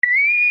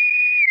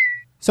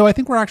So I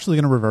think we're actually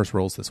going to reverse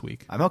roles this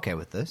week. I'm okay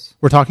with this.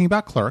 We're talking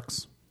about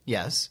Clerks.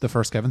 Yes. The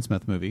first Kevin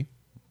Smith movie.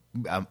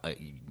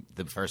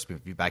 The first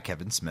movie by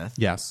Kevin Smith.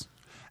 Yes.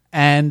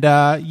 And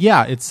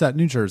it's set in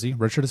New Jersey.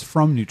 Richard is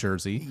from New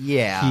Jersey.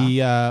 Yeah. He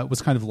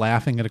was kind of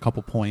laughing at a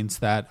couple points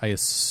that I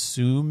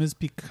assume is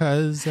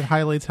because it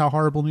highlights how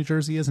horrible New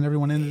Jersey is and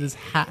everyone in it is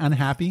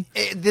unhappy.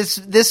 This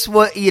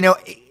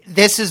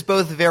is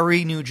both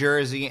very New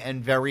Jersey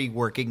and very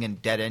working in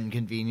dead-end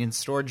convenience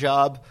store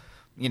job.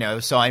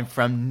 So I'm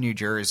from New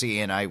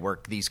Jersey and I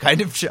work these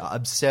kind of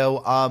jobs.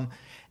 So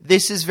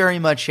this is very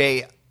much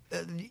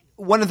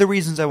one of the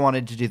reasons I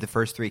wanted to do the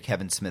first 3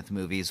 Kevin Smith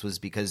movies was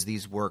because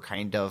these were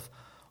kind of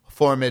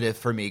formative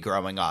for me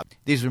growing up.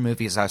 These were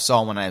movies I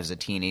saw when I was a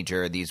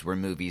teenager. These were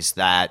movies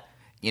that,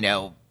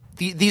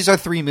 these are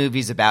 3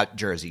 movies about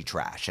Jersey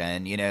trash.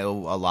 And, a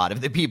lot of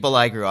the people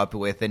I grew up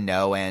with and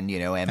know and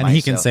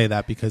he can say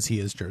that because he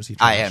is Jersey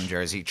trash. I am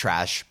Jersey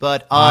trash.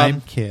 But I'm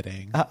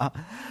kidding.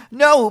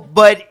 No,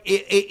 but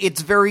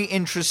it's very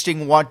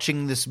interesting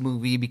watching this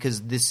movie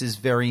because this is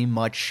very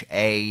much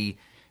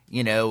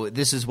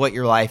this is what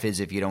your life is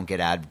if you don't get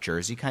out of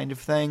Jersey kind of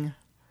thing.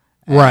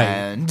 Right.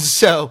 And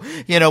so,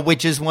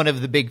 which is one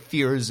of the big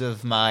fears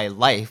of my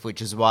life,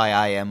 which is why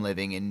I am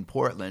living in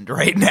Portland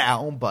right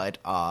now. But,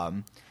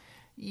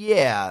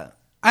 yeah.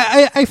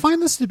 I find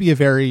this to be a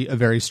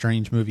very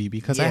strange movie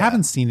because I Yeah.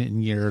 haven't seen it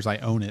in years. I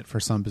own it for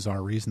some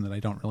bizarre reason that I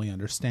don't really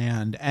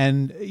understand.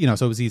 And,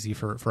 so it was easy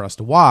for us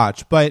to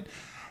watch. But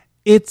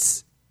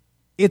it's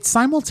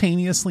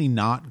simultaneously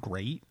not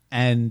great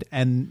and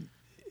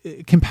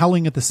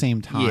compelling at the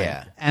same time.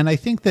 Yeah. And I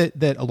think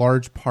that a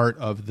large part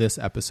of this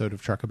episode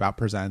of Trek About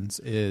Presents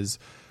is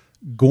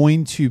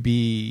going to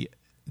be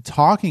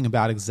talking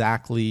about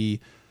exactly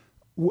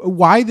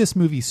why this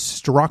movie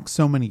struck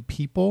so many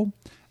people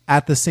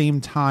at the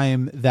same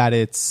time that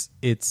it's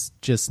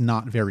just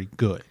not very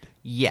good.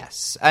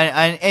 Yes.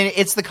 And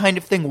it's the kind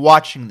of thing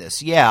watching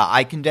this. Yeah,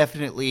 I can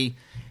definitely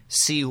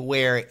see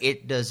where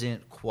it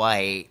doesn't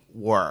quite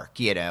work.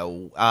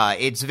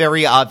 It's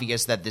very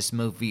obvious that this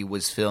movie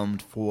was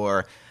filmed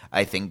for,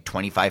 I think,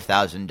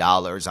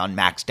 $25,000 on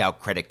maxed out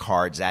credit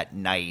cards at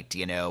night,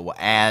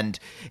 and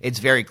it's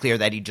very clear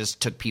that he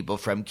just took people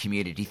from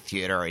community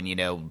theater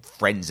and,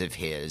 friends of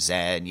his,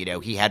 and,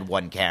 he had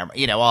one camera,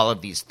 all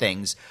of these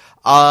things.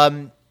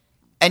 And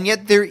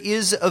yet there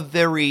is a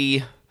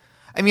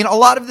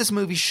lot of this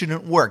movie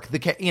shouldn't work.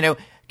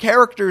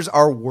 Characters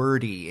are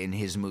wordy in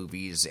his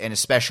movies, and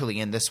especially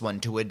in this one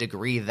to a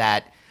degree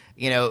that,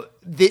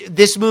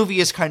 this movie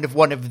is kind of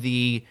one of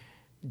the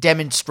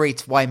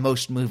demonstrates why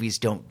most movies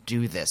don't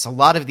do this. A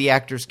lot of the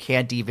actors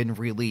can't even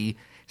really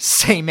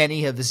say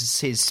many of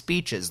his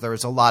speeches.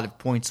 There's a lot of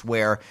points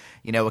where,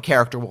 an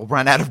actor will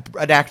run out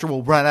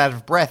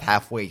of breath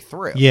halfway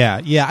through.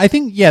 Yeah. I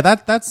think,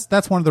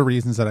 that's one of the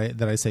reasons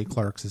that I say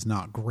Clerks is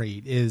not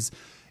great is,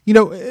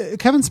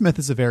 Kevin Smith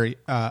is a very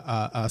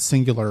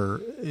singular,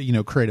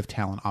 creative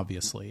talent,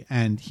 obviously.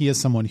 And he is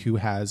someone who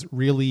has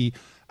really,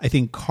 I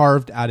think,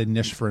 carved out a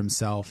niche for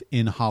himself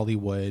in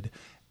Hollywood,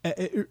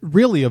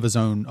 really of his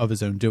own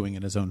doing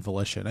and his own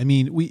volition. I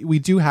mean, we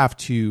do have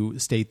to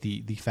state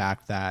the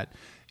fact that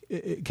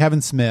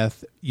Kevin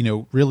Smith,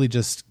 really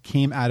just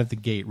came out of the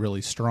gate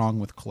really strong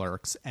with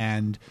Clerks,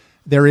 and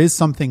there is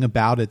something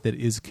about it that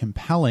is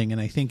compelling. And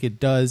I think it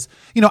does,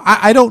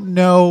 I don't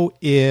know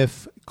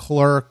if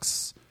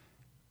Clerks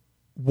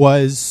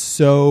was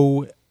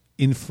so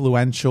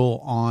influential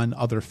on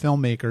other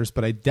filmmakers,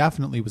 but I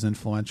definitely was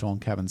influential on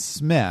Kevin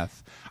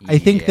Smith. I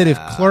think that if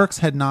Clerks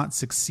had not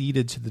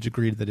succeeded to the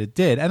degree that it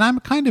did, and I'm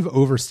kind of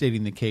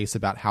overstating the case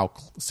about how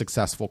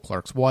successful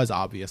Clerks was,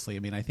 obviously. I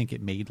mean, I think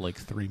it made like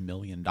 $3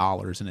 million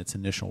in its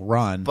initial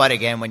run. But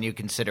again, when you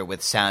consider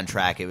with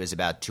soundtrack, it was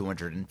about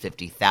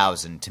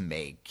 $250,000 to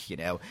make.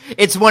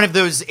 It's one of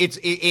those.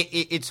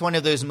 It's one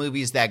of those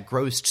movies that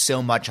grossed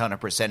so much on a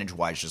percentage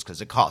wise just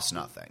because it costs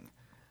nothing.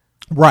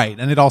 Right,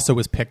 and it also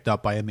was picked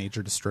up by a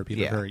major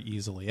distributor very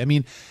easily. I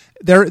mean,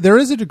 there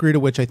is a degree to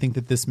which I think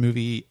that this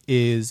movie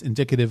is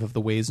indicative of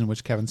the ways in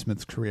which Kevin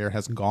Smith's career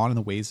has gone and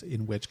the ways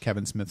in which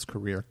Kevin Smith's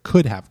career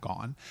could have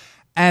gone.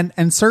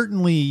 And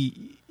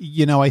certainly,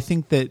 I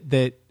think that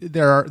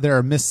there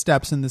are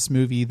missteps in this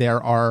movie.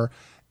 There are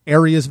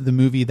areas of the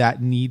movie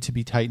that need to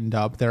be tightened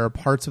up. There are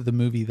parts of the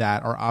movie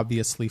that are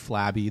obviously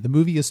flabby. The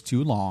movie is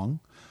too long.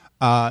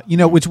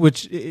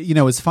 Which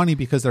is funny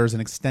because there's an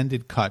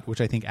extended cut,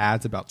 which I think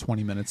adds about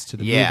 20 minutes to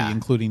the movie,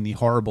 including the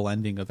horrible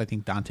ending of, I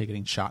think, Dante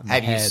getting shot in the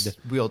head.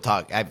 We'll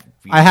talk. I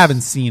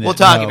haven't seen it. We'll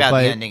talk about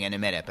the ending in a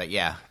minute, but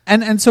yeah.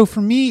 And so for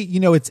me,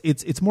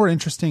 it's more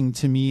interesting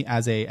to me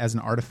as an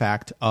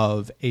artifact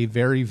of a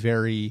very,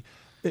 very,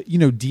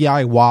 DIY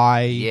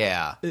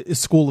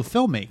school of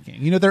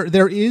filmmaking.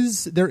 There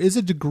is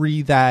a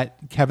degree that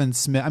Kevin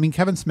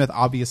Smith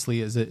obviously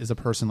is a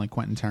person like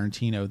Quentin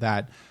Tarantino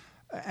that.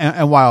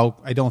 And while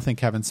I don't think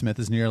Kevin Smith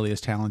is nearly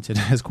as talented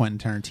as Quentin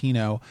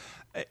Tarantino,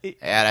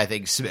 And I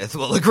think Smith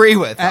will agree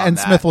with and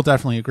that. Smith will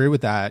definitely agree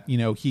with that.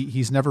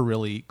 He's never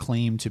really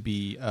claimed to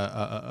be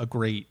a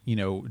great,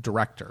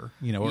 director,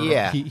 or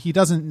Yeah. he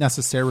doesn't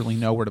necessarily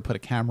know where to put a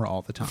camera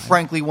all the time.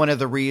 Frankly, one of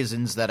the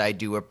reasons that I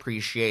do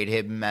appreciate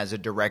him as a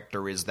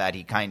director is that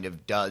he kind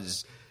of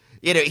does,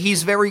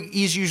 he's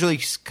usually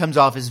comes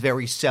off as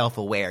very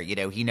self-aware.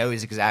 He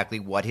knows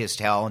exactly what his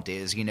talent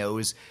is. He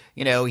knows,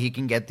 he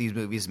can get these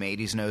movies made.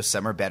 He knows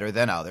some are better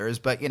than others,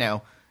 but,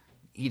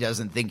 he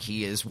doesn't think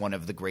he is one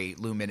of the great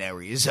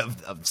luminaries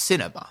of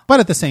cinema.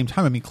 But at the same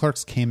time, I mean,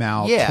 Clerks came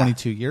out Yeah.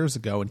 22 years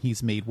ago, and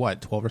he's made,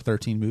 12 or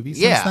 13 movies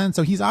Yeah. since then?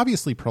 So he's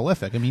obviously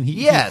prolific. I mean,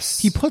 Yes.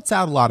 he puts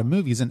out a lot of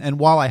movies, and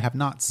while I have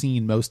not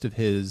seen most of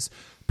his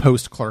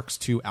post-Clerks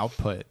 2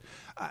 output,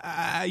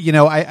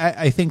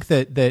 I think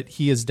that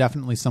he is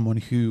definitely someone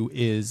who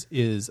is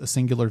a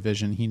singular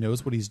vision. He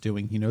knows what he's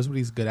doing. He knows what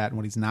he's good at and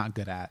what he's not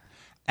good at.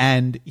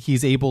 And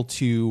he's able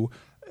to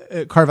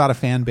carve out a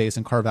fan base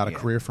and carve out a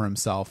career for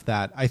himself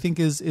that I think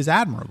is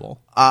admirable.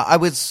 I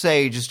would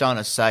say, just on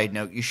a side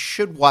note, you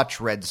should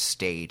watch Red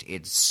State.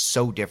 It's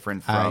so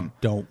different from... I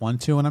don't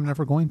want to, and I'm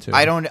never going to.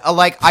 I don't...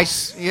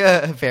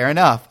 yeah, fair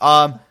enough.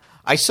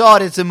 I saw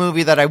it. It's a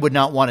movie that I would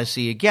not want to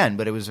see again,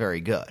 but it was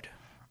very good.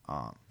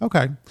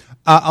 Okay.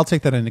 I'll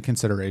take that into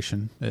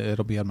consideration.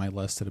 It'll be on my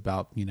list at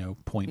about,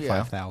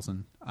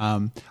 0.5,000.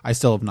 I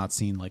still have not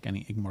seen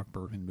any Ingmar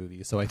Bergman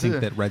movie, so I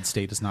think that Red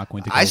State is not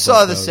going to go I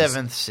saw above The those.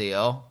 Seventh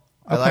Seal.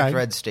 I Okay. liked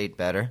Red State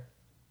better.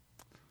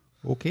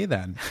 Okay,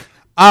 then.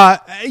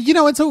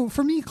 And so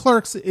for me,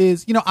 Clerks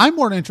is, I'm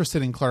more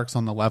interested in Clerks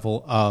on the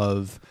level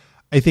of,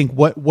 I think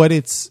what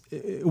it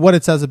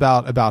says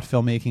about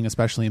filmmaking,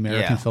 especially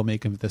American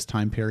filmmaking of this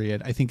time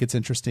period. I think it's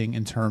interesting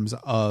in terms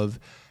of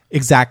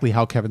exactly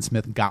how Kevin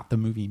Smith got the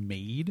movie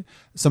made,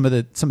 some of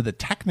the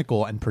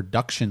technical and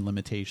production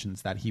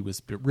limitations that he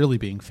was really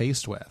being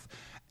faced with.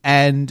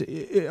 And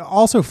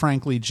also,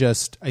 frankly,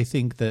 just I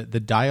think the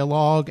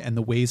dialogue and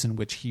the ways in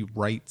which he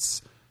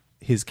writes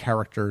his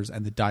characters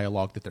and the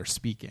dialogue that they're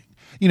speaking.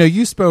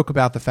 You spoke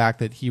about the fact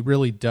that he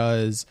really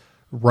does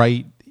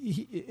write.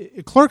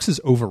 Clerks is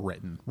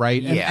overwritten,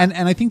 right? And, Yeah.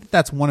 and I think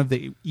that's one of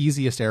the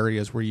easiest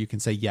areas where you can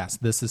say, yes,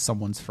 this is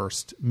someone's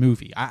first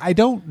movie. I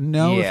don't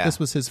know if this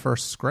was his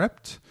first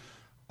script.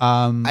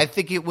 I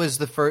think it was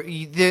the first...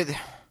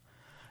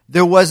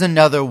 There was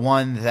another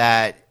one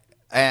that...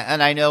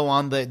 And I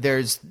know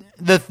there's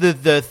the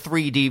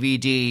 3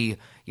 DVD,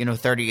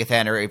 30th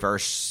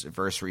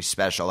anniversary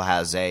special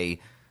has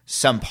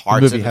some parts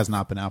The movie of has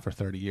not been out for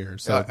 30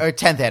 years. So. or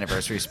 10th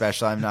anniversary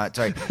special. I'm not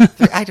sorry.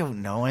 I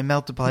don't know. I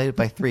multiplied it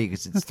by 3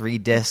 because it's 3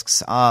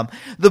 discs.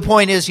 The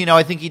point is,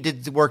 I think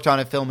he worked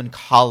on a film in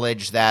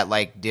college that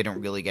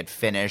didn't really get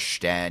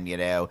finished, and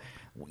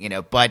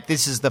but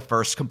this is the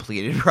first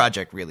completed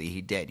project really he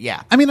did.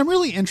 Yeah. I mean, I'm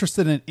really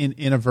interested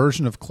in a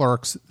version of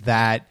Clerks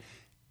that,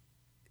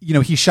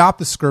 he shopped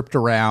the script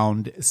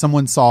around.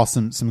 Someone saw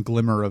some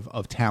glimmer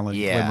of talent,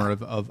 glimmer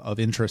of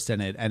interest in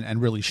it, and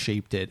really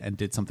shaped it and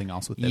did something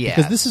else with it. Yes.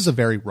 Because this is a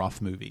very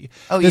rough movie.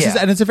 Oh, this yeah. is,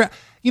 and it's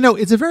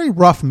a very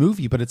rough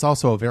movie, but it's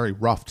also a very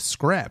rough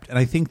script. And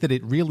I think that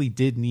it really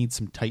did need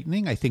some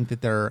tightening. I think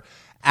that there are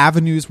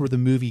avenues where the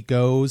movie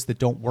goes that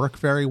don't work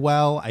very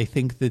well. I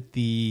think that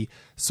the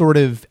sort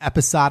of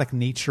episodic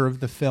nature of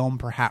the film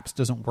perhaps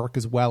doesn't work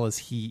as well as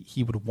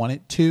he would want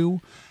it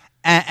to.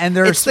 And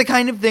there's It's the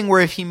kind of thing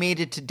where if he made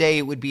it today,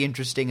 it would be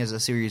interesting as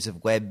a series of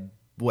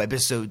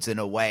webisodes in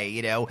a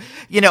way,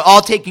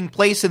 all taking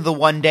place in the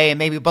one day, and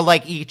maybe,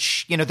 but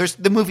each, there's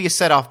the movie is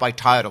set off by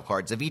title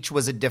cards. If each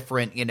was a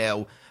different,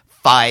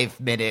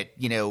 5-minute,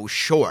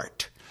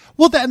 short.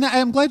 Well, and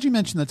I'm glad you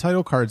mentioned the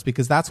title cards,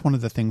 because that's one of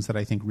the things that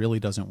I think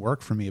really doesn't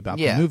work for me about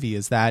the movie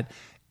is that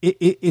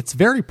it's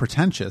very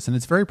pretentious, and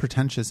it's very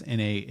pretentious in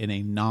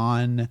a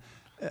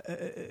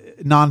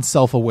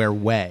non-self-aware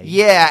way.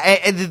 Yeah,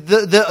 and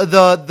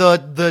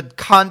the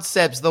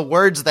concepts, the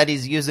words that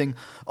he's using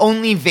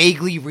only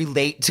vaguely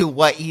relate to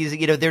what he's,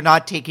 they're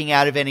not taking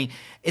out of any,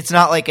 it's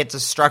not like it's a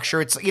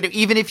structure. It's,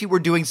 even if you were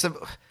doing some,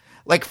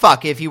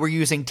 if you were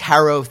using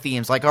tarot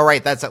themes, all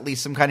right, that's at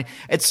least some kind of,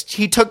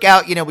 he took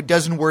out, a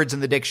dozen words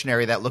in the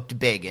dictionary that looked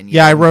big. And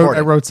I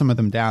wrote some of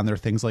them down. There are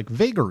things like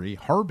vagary,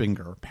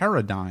 harbinger,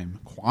 paradigm,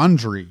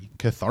 quandary,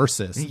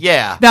 catharsis.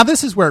 Yeah. Now,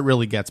 this is where it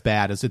really gets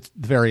bad, is at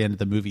the very end of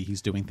the movie,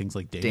 he's doing things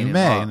like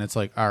denouement, and it's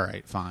all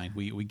right, fine,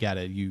 we get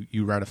it.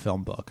 You read a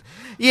film book.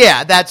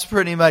 Yeah, that's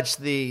pretty much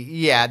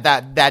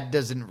that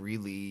doesn't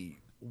really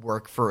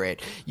work for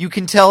it. You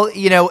can tell,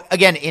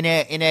 again, in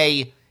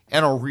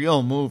a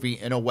real movie,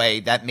 in a way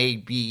that may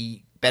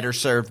be better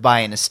served by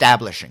an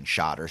establishing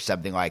shot or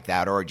something like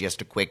that, or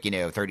just a quick,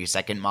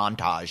 30-second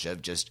montage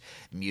of just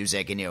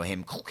music and,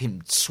 him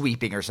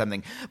sweeping or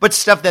something, but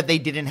stuff that they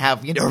didn't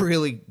have,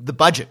 really the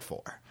budget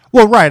for.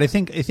 Well, right. I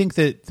think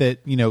that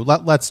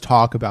let's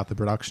talk about the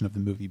production of the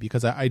movie,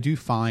 because I do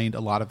find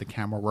a lot of the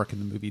camera work in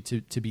the movie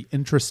to be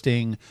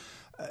interesting,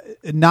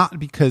 not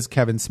because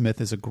Kevin Smith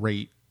is a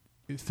great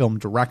film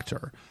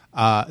director,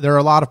 There are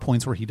a lot of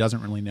points where he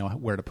doesn't really know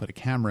where to put a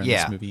camera in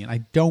Yeah. this movie, and I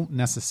don't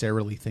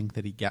necessarily think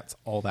that he gets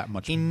all that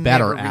much He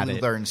better never at really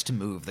it. learns to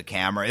move the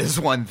camera is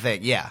one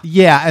thing. Yeah.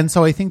 Yeah, and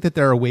so I think that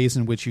there are ways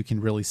in which you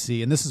can really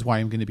see, and this is why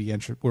I'm going to be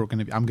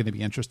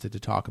interested to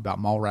talk about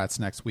Mallrats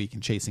next week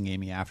and Chasing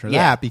Amy after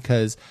that,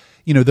 because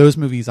those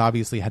movies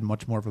obviously had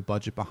much more of a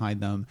budget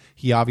behind them.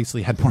 He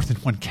obviously had more than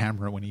one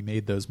camera when he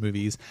made those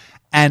movies,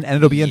 and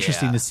it'll be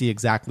interesting to see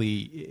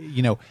exactly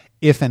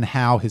if and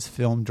how his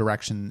film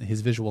direction,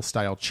 his visual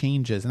style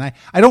changes, and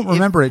I don't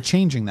remember it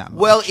changing that much.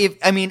 Well, if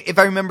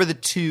I remember the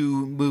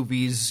two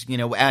movies,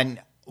 and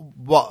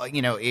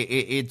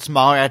it's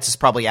Mallrats is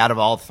probably out of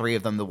all three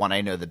of them the one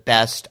I know the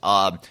best.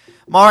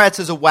 Mallrats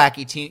is a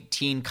wacky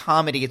teen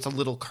comedy. It's a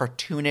little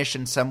cartoonish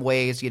in some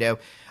ways,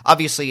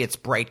 Obviously, it's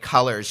bright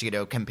colors,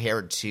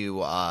 compared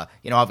to,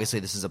 obviously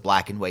this is a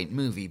black and white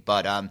movie.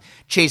 But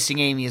Chasing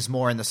Amy is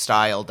more in the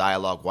style,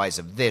 dialogue-wise,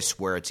 of this,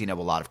 where it's, a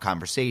lot of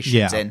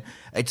conversations. And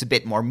it's a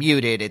bit more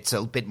muted. It's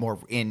a bit more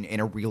in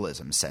a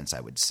realism sense,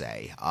 I would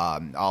say.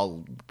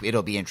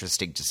 It'll be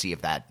interesting to see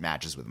if that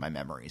matches with my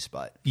memories.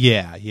 But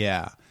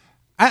yeah.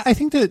 I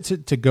think that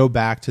to go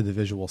back to the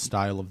visual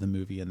style of the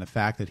movie and the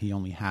fact that he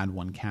only had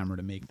one camera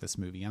to make this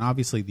movie, and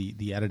obviously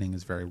the editing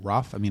is very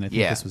rough. I mean, I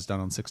think this was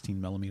done on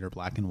 16 millimeter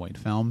black and white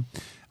film.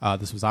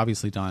 This was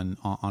obviously done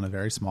on a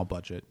very small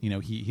budget. He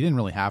didn't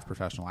really have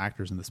professional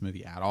actors in this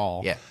movie at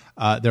all.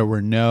 There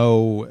were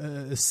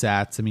no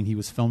sets. I mean, he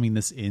was filming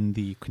this in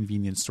the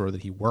convenience store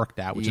that he worked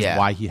at, which is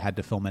why he had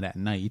to film it at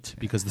night,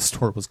 because the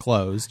store was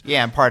closed.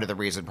 Yeah, and part of the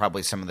reason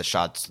probably some of the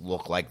shots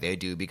look like they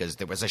do because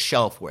there was a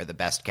shelf where the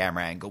best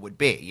camera angle would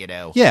be.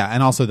 Yeah,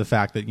 and also the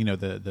fact that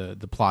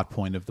the plot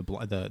point of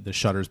the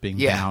shutters being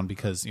down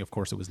because of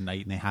course it was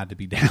night and they had to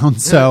be down.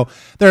 So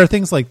there are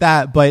things like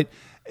that. But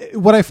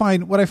what I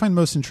find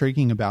most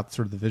intriguing about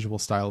sort of the visual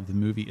style of the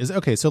movie is,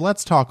 okay, so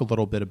let's talk a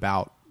little bit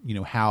about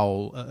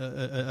how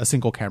a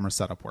single camera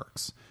setup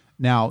works.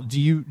 Now,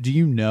 do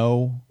you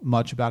know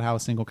much about how a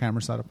single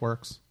camera setup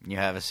works? You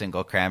have a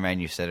single camera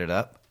and you set it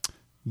up.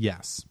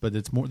 Yes, but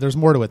there's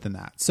more to it than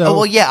that.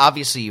 So,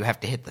 obviously you have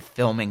to hit the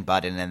filming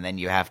button and then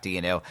you have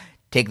to,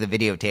 take the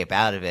videotape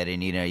out of it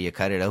and, you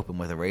cut it open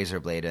with a razor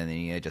blade and then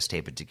you just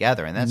tape it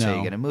together and that's how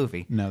you get a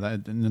movie. No,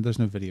 there's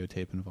no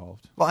videotape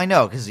involved. Well, I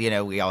know because,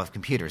 we all have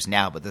computers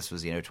now, but this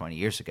was, 20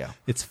 years ago.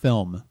 It's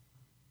film,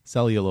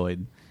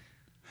 celluloid.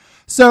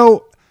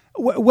 So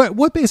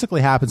what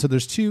basically happens, so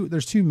there's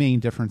two main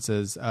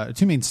differences,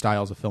 two main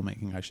styles of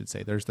filmmaking, I should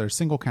say. There's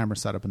single camera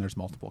setup and there's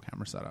multiple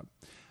camera setup.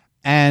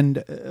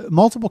 And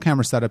multiple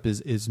camera setup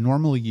is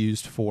normally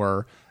used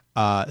for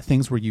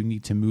things where you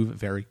need to move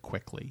very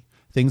quickly.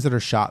 Things that are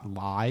shot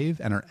live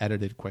and are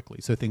edited quickly.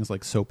 So things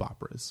like soap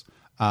operas,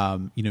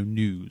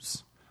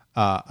 news,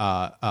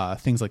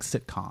 things like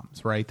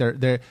sitcoms, right?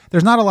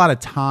 There's not a lot of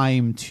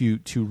time to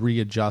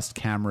readjust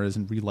cameras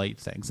and relight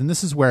things. And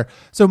this is where,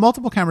 so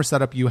multiple camera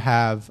setup, you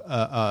have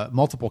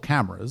multiple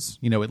cameras,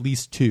 at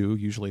least two,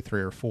 usually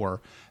 3 or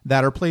 4,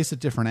 that are placed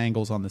at different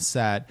angles on the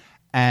set.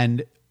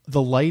 And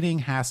the lighting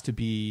has to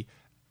be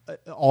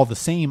all the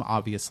same,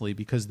 obviously,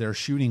 because they're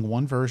shooting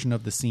one version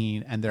of the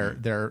scene and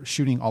they're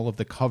shooting all of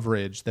the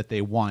coverage that they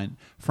want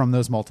from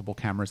those multiple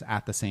cameras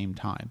at the same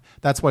time.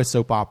 That's why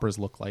soap operas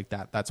look like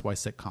that. That's why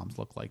sitcoms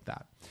look like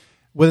that.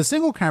 With a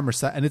single camera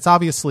set, and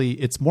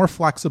it's more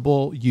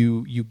flexible,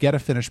 you get a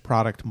finished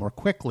product more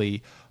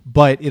quickly,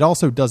 but it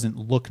also doesn't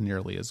look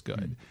nearly as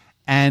good.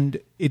 And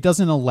it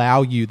doesn't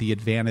allow you the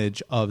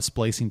advantage of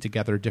splicing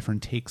together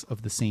different takes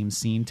of the same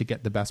scene to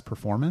get the best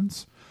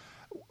performance.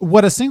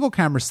 What a single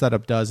camera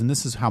setup does, and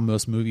this is how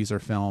most movies are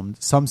filmed,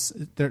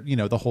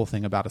 the whole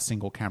thing about a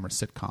single camera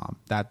sitcom,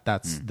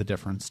 that's the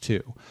difference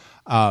too,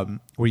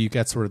 where you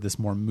get sort of this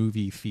more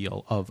movie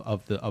feel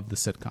of the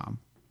sitcom.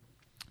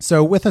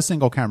 So with a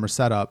single camera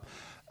setup,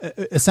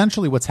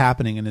 essentially what's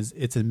happening, and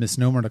it's a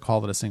misnomer to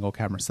call it a single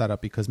camera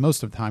setup because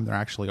most of the time there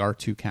actually are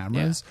two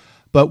cameras. Yeah.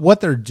 But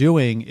what they're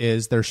doing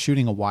is they're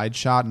shooting a wide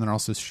shot and they're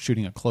also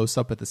shooting a close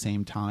up at the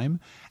same time.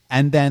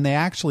 And then they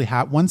actually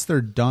once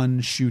they're done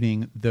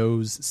shooting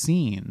those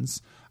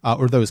scenes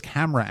or those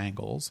camera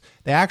angles,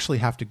 they actually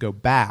have to go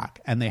back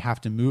and they have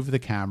to move the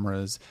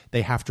cameras.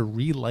 They have to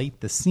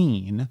relight the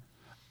scene.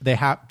 They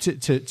have to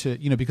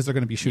because they're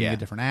going to be shooting a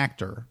different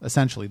actor.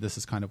 Essentially, this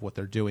is kind of what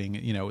they're doing.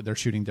 They're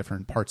shooting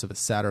different parts of a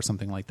set or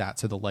something like that.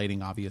 So the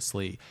lighting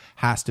obviously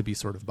has to be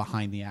sort of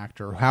behind the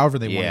actor, or however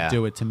they want to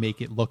do it to make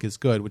it look as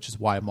good. Which is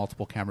why a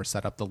multiple camera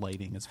setup, the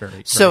lighting is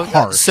very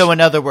harsh. So in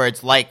other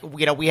words, like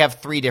we have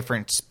 3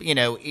 different.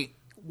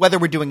 Whether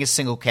we're doing a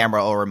single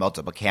camera or a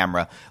multiple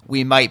camera,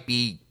 we might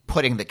be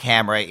putting the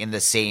camera in the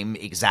same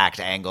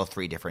exact angle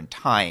 3 different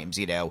times.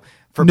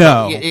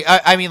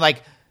 I mean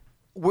like.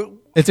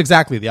 It's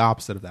exactly the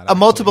opposite of that. A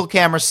multiple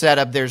camera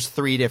setup, there's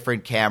 3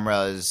 different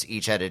cameras,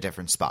 each at a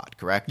different spot,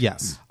 correct?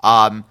 Yes.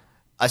 A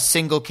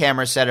single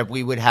camera setup,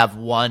 we would have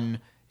one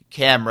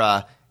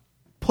camera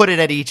put it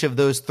at each of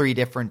those 3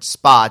 different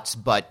spots,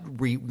 but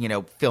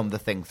film the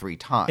thing 3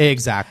 times.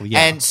 Exactly.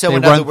 Yeah. And so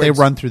they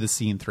run through the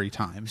scene 3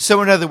 times.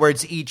 So in other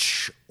words,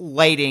 each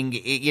lighting,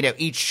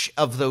 each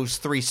of those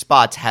 3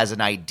 spots has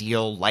an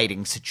ideal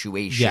lighting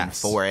situation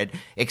for it.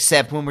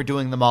 Except when we're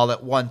doing them all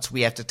at once,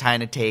 we have to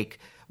kind of take,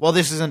 well,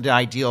 this isn't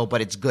ideal,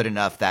 but it's good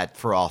enough that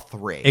for all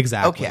 3.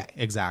 Exactly. Okay.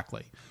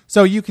 Exactly.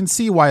 So you can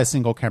see why a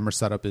single camera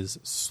setup is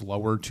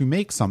slower to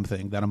make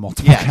something than a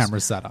multiple camera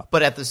setup.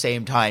 But at the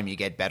same time, you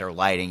get better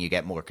lighting, you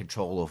get more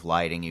control of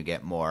lighting, you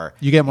get more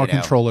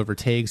control over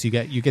takes, you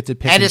get to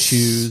pick and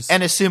choose.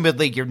 And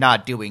assumedly you're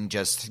not doing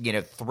just,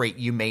 3,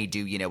 you may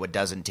do, a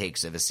dozen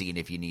takes of a scene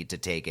if you need to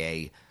take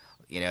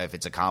if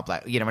it's a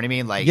complex, you know what I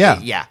mean? Like,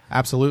 yeah,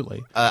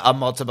 absolutely. A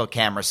multiple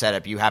camera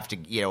setup, you have to,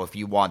 if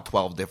you want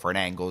 12 different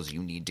angles,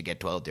 you need to get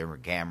 12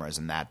 different cameras,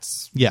 and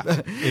that's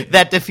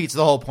that defeats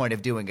the whole point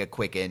of doing a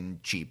quick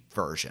and cheap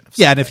version of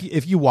something. Yeah, and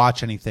if you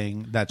watch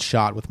anything that's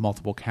shot with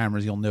multiple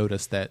cameras, you'll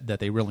notice that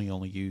they really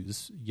only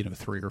use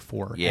 3 or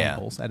 4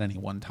 angles at any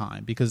one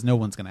time, because no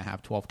one's going to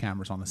have 12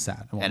 cameras on the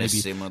set. Well, and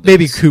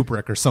maybe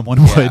Kubrick or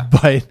someone would,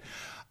 but.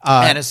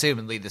 And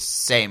assumedly the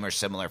same or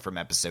similar from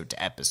episode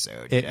to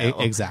episode.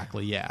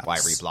 Exactly, yeah. Why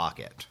reblock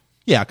it?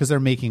 Yeah, because they're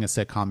making a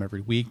sitcom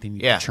every week. They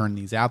need to churn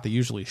these out. They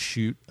usually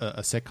shoot a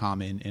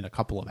sitcom in a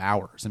couple of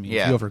hours. I mean,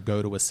 if you ever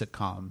go to a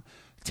sitcom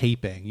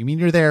taping,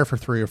 you're there for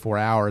 3 or 4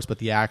 hours, but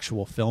the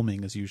actual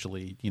filming is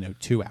usually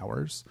 2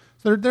 hours.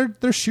 So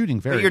they're shooting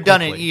very. But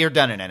you're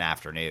done in an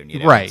afternoon,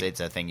 right?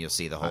 It's a thing you'll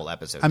see the whole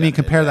episode. I mean,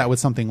 compare that with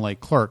something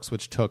like Clerks,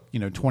 which took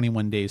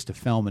 21 days to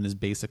film and is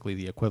basically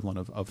the equivalent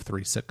of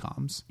 3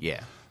 sitcoms. Yeah.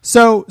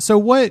 So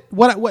what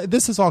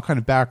this is all kind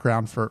of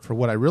background for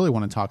what I really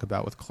want to talk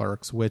about with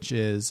Clerks, which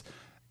is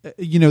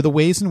the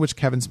ways in which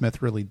Kevin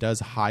Smith really does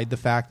hide the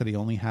fact that he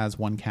only has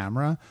one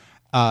camera.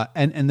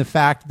 And the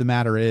fact of the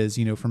matter is,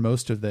 for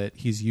most of it,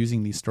 he's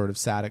using these sort of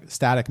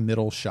static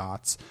middle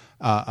shots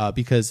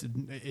because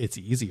it's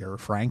easier,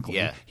 frankly.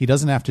 Yeah. He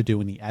doesn't have to do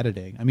any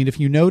editing. I mean, if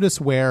you notice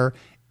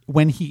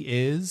when he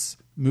is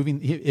moving,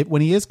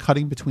 when he is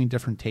cutting between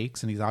different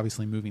takes, and he's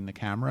obviously moving the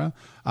camera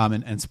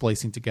and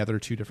splicing together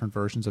 2 different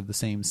versions of the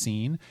same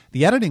scene,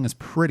 the editing is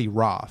pretty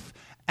rough.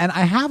 And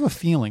I have a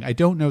feeling, I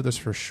don't know this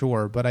for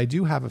sure, but I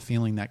do have a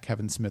feeling that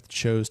Kevin Smith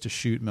chose to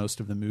shoot most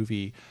of the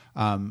movie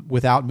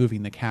without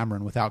moving the camera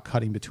and without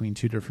cutting between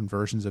 2 different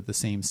versions of the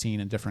same scene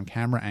and different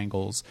camera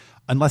angles,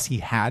 unless he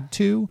had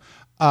to,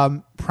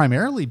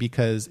 primarily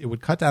because it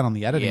would cut down on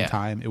the editing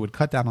time, it would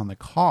cut down on the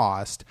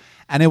cost,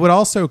 and it would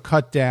also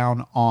cut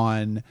down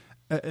on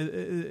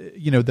the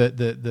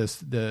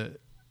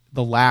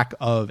lack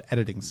of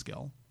editing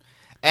skill.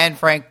 And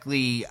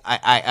frankly,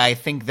 I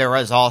think there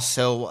is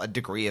also a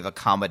degree of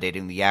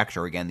accommodating the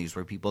actor. Again, these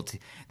were people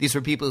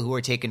who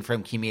were taken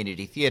from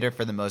community theater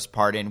for the most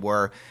part, and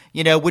were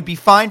would be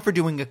fine for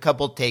doing a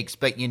couple takes,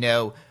 but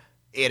a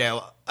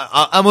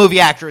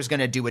movie actor is going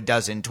to do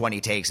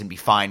 20 takes and be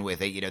fine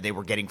with it. They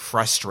were getting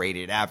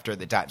frustrated after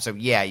the time, so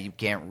you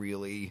can't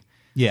really.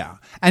 Yeah,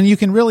 and you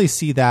can really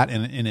see that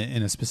in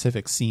a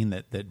specific scene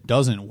that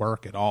doesn't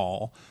work at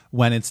all,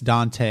 when it's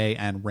Dante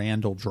and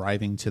Randall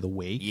driving to the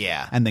wake,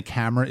 and the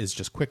camera is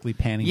just quickly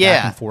panning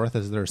back and forth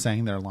as they're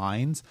saying their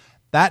lines.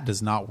 That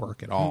does not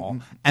work at all.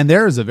 Mm-hmm. And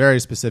there is a very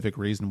specific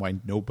reason why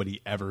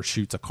nobody ever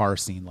shoots a car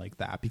scene like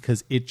that,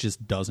 because it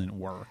just doesn't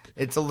work.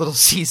 It's a little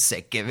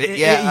seasick,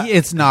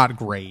 it's not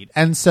great.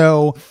 And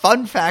so,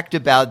 fun fact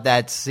about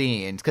that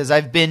scene, because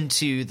I've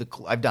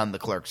done the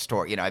Clerks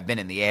tour. I've been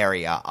in the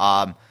area.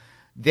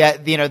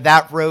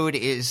 That road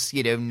is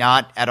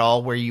not at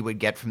all where you would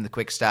get from the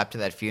Quick Stop to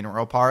that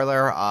funeral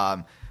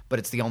parlor, but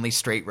it's the only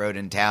straight road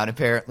in town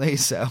apparently.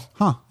 So,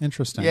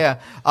 interesting. Yeah.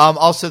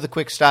 Also, the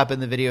Quick Stop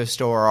and the video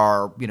store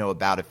are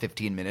about a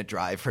 15-minute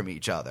drive from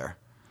each other.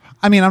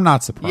 I mean, I'm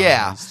not surprised.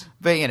 Yeah,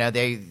 but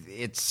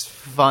it's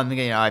fun.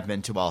 I've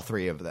been to all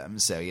 3 of them,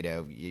 so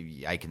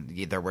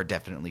there were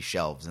definitely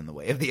shelves in the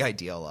way of the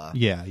ideal.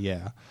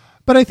 Yeah.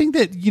 But I think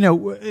that,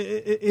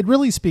 it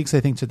really speaks, I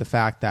think, to the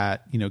fact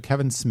that,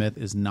 Kevin Smith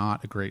is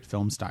not a great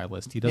film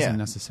stylist. He doesn't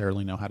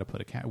necessarily know how to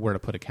put where to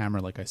put a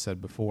camera, like I said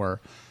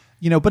before.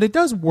 But it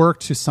does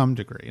work to some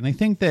degree. And I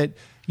think that,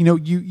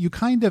 you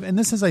kind of, and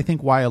this is, I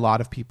think, why a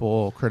lot of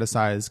people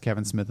criticize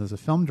Kevin Smith as a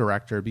film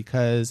director,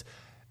 because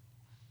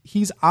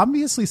he's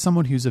obviously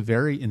someone who's a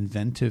very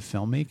inventive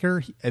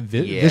filmmaker,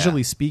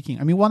 visually speaking.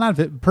 I mean, well, not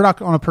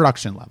on a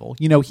production level.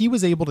 He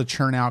was able to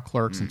churn out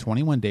Clerks in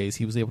 21 days.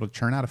 He was able to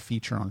churn out a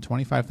feature on a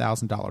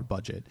 $25,000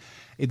 budget.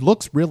 It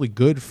looks really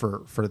good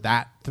for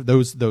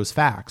those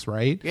facts,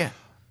 right? Yeah.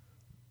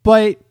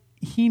 But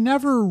he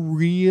never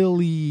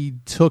really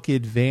took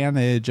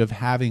advantage of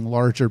having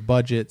larger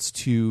budgets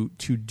to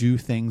do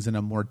things in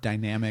a more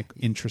dynamic,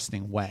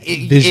 interesting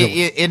way.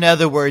 Visually. In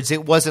other words,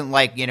 it wasn't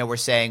like, we're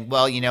saying,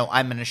 well,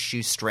 I'm going to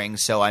shoestring,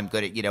 so I'm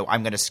good at,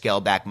 I'm going to scale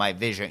back my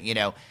vision.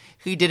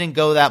 He didn't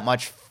go that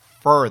much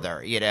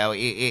further.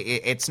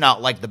 It's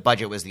not like the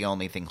budget was the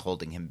only thing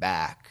holding him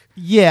back.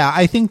 Yeah,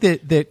 I think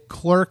that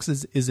Clerks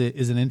is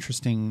an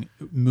interesting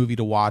movie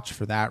to watch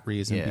for that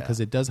reason, because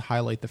it does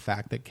highlight the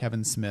fact that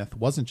Kevin Smith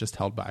wasn't just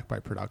held back by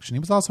production; he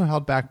was also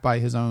held back by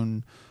his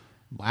own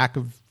lack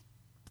of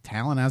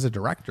talent as a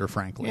director.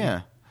 Frankly,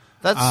 yeah,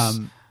 that's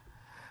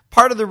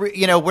part of the.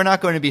 We're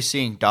not going to be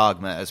seeing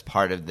Dogma as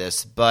part of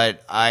this,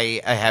 but I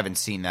haven't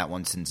seen that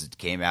one since it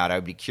came out. I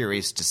would be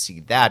curious to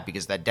see that,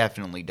 because that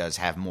definitely does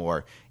have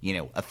more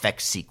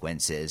effect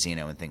sequences,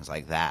 and things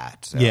like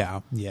that. So.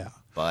 Yeah.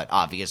 But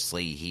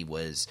obviously he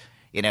was,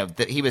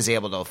 he was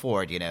able to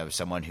afford,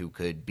 someone who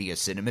could be a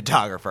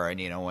cinematographer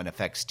and, an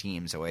effects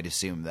team. So I'd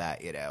assume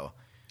that,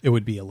 it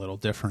would be a little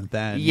different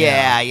then.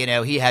 Yeah,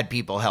 he had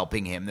people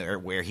helping him there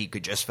where he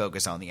could just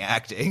focus on the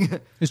acting.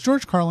 Is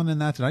George Carlin in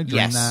that? Did I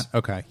dream Yes. that?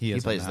 Okay, he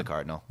plays the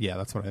Cardinal. Yeah,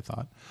 that's what I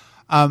thought.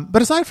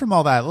 But aside from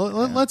all that,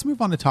 let's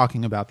move on to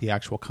talking about the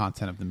actual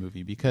content of the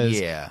movie, because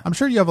I'm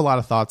sure you have a lot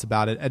of thoughts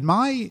about it. And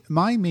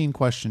my main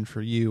question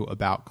for you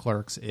about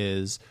Clerks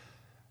is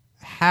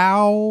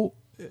how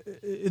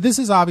this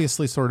is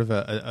obviously sort of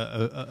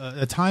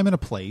a time and a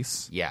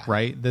place,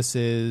 right? This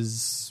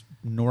is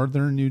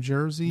northern New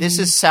Jersey. This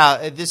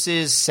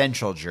is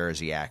central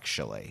Jersey,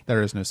 actually.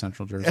 There is no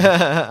central Jersey.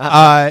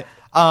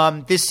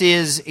 This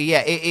is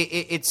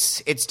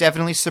it's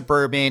definitely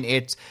suburban.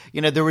 It's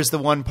there was the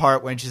one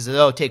part when she says,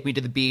 "Oh, take me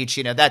to the beach."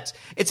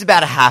 It's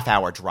about a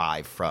half-hour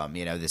drive from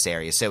this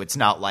area, so it's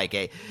not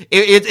like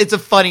it's a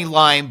funny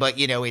line, but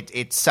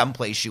it's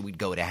someplace you would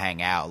go to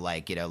hang out.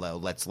 Like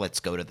let's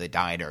go to the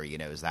diner.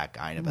 Is that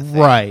kind of a thing,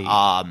 right?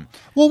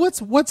 Well,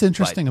 what's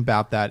interesting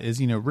about that is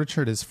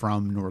Richard is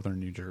from northern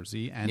New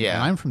Jersey, and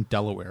I'm from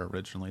Delaware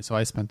originally, so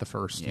I spent the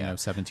first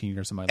 17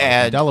 years of my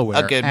life in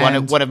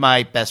Delaware. One of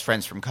my best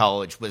friends from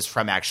college was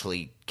from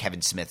actually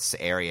Kevin Smith's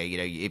area.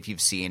 If you've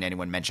seen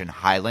anyone mention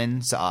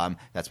Highlands,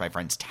 that's my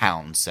friend's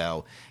town.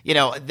 So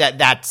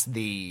that's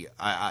the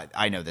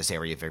I know this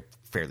area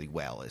fairly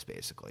well, is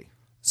basically.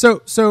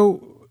 So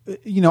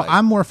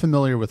I'm more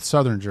familiar with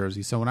southern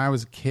Jersey. So when I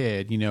was a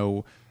kid,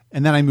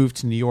 and then I moved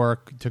to New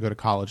York to go to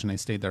college, and I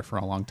stayed there for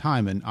a long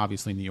time. And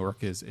obviously, New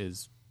York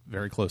is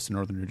very close to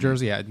northern New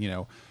Jersey.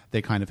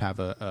 They kind of have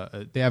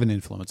they have an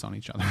influence on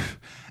each other.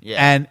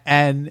 Yeah.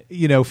 And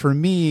for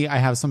me, I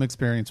have some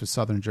experience with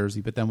southern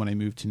Jersey, but then when I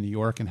moved to New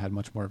York and had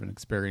much more of an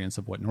experience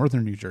of what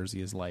northern New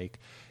Jersey is like,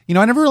 I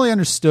never really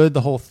understood the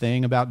whole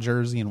thing about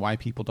Jersey and why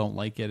people don't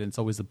like it. And it's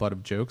always the butt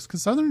of jokes,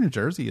 because southern New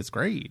Jersey is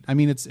great. I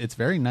mean, it's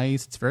very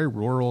nice. It's very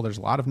rural. There's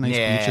a lot of nice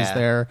beaches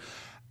there.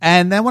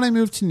 And then when I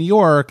moved to New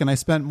York and I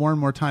spent more and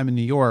more time in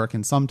New York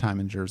and some time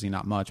in Jersey,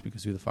 not much,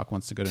 because who the fuck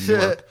wants to go to New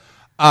York?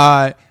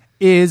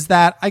 Is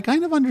that I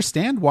kind of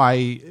understand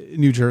why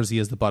New Jersey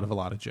is the butt of a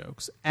lot of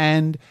jokes.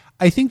 And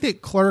I think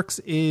that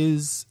Clerks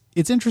it's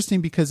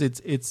interesting because I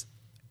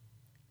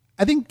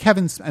think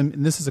Kevin's,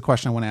 and this is a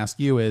question I want to ask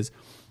you, is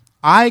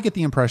I get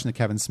the impression that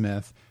Kevin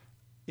Smith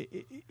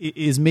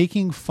is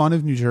making fun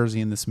of New Jersey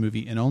in this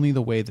movie in only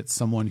the way that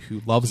someone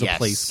who loves a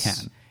place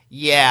can.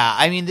 Yeah,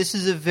 I mean, this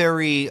is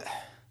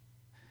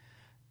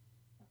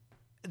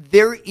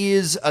there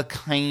is a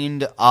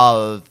kind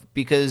of,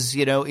 because,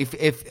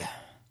 if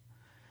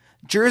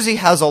Jersey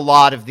has a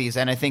lot of these,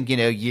 and I think,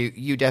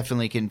 you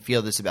definitely can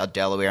feel this about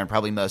Delaware, and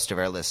probably most of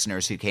our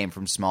listeners who came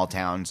from small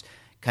towns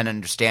can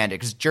understand it,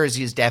 because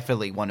Jersey is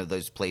definitely one of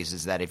those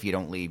places that if you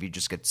don't leave, you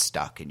just get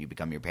stuck and you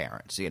become your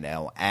parents,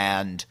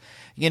 and,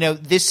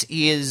 this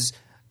is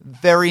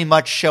very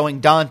much showing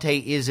Dante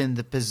is in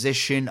the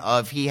position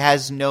of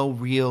he's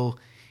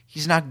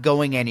not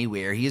going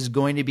anywhere. He is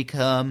going to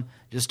become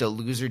just a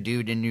loser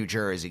dude in New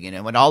Jersey,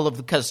 and all of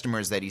the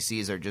customers that he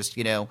sees are just,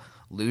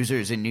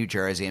 losers in New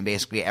Jersey, and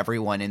basically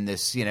everyone in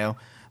this,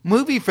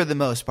 movie for the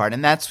most part.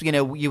 And that's,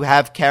 you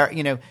have,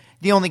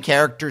 the only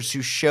characters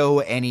who show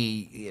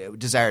any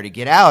desire to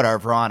get out are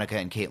Veronica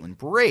and Caitlin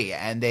Brie,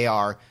 and they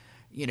are,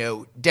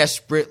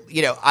 desperate,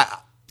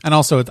 and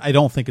also, I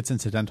don't think it's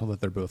incidental that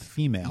they're both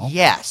female.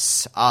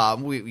 Yes.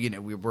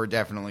 We're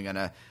definitely going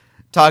to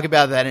talk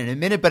about that in a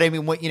minute, but I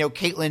mean,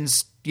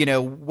 Caitlin's,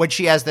 when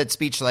she has that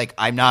speech, like,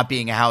 I'm not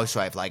being a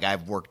housewife, like,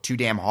 I've worked too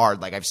damn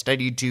hard, like, I've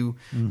studied too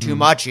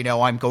much, she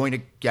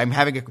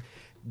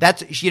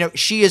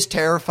is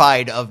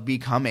terrified of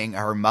becoming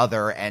her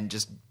mother, and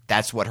just,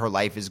 that's what her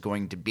life is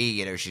going to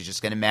be. She's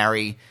just going to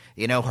marry,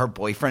 her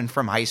boyfriend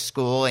from high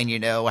school and,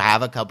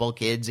 have a couple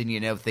kids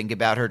and, think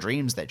about her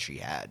dreams that she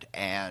had.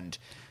 And,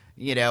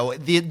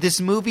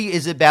 this movie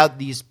is about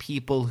these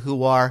people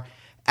who are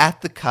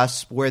at the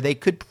cusp where they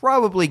could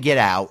probably get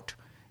out.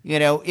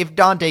 If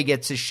Dante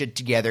gets his shit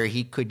together,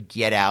 he could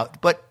get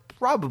out, but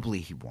probably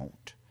he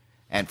won't.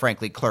 And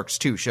frankly, Clerks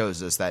 2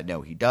 shows us that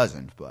no, he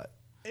doesn't. But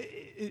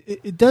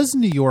does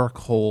New York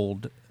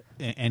hold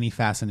any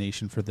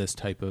fascination for this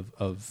type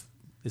of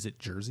is it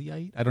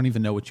Jerseyite? I don't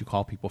even know what you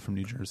call people from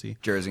New Jersey.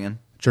 Jerseyan.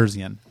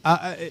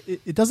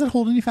 Does it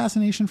hold any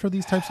fascination for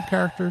these types of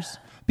characters?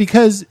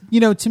 Because,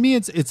 to me,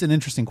 it's an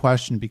interesting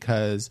question,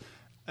 because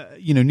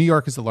New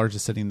York is the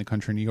largest city in the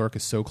country. New York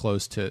is so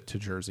close to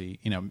Jersey,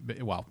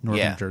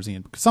 northern Jersey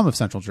and some of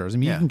central Jersey. I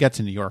mean, you can get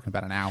to New York in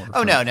about an hour.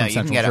 Oh, no, you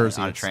Central can get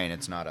Jersey. on a train.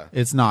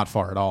 It's not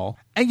far at all.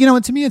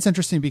 And to me, it's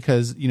interesting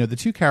because, the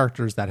two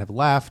characters that have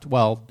left,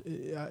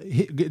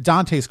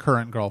 Dante's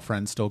current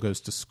girlfriend still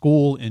goes to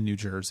school in New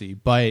Jersey,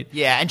 but...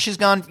 Yeah, and she's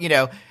gone,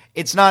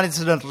 it's not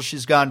incidental.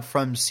 She's gone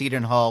from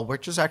Seton Hall,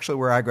 which is actually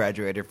where I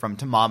graduated from,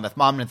 to Monmouth.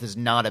 Monmouth is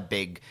not a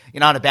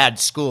bad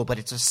school, but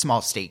it's a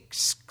small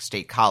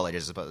state college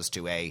as opposed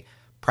to a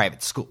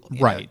private school.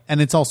 Right.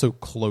 And it's also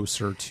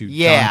closer to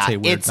Dante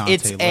where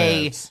Dante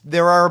lives.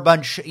 There are a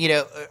bunch,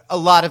 a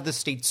lot of the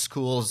state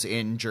schools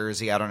in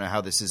Jersey. I don't know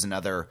how this is in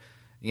other,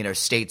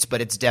 states,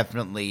 but it's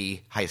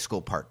definitely high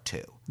school part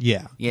 2.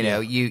 Yeah.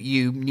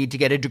 You need to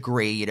get a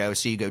degree,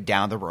 so you go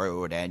down the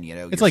road and, it's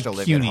you're like still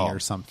living at CUNY home. or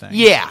something.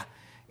 Yeah.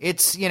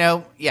 It's,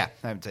 I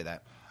would say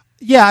that.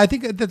 Yeah, I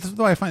think that's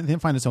why I find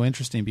it so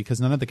interesting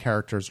because none of the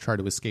characters try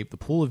to escape the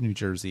pool of New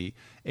Jersey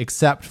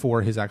except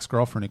for his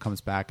ex-girlfriend who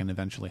comes back and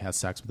eventually has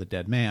sex with a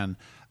dead man.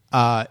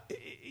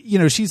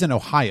 She's in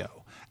Ohio.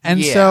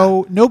 And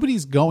so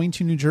nobody's going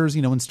to New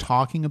Jersey. No one's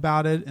talking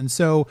about it. And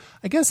so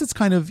I guess it's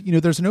kind of,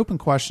 there's an open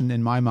question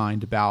in my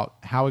mind about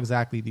how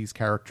exactly these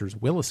characters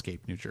will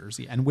escape New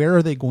Jersey and where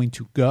are they going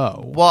to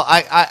go? Well,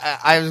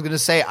 I was going to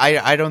say,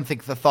 I don't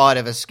think the thought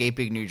of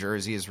escaping New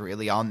Jersey is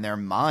really on their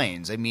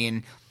minds. I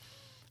mean,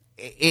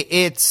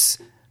 it's...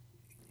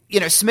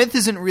 Smith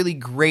isn't really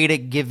great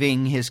at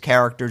giving his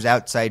characters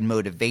outside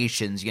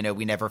motivations.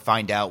 We never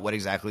find out what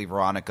exactly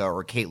Veronica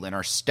or Caitlin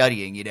are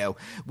studying.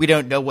 We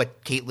don't know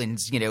what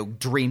Caitlin's,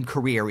 dream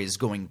career is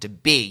going to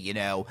be.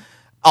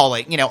 All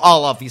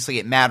obviously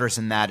it matters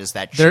in that is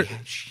that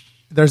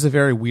there's a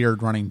very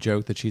weird running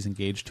joke that she's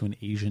engaged to an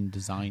Asian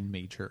design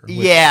major.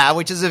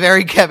 Which is a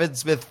very Kevin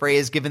Smith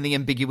phrase, given the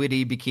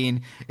ambiguity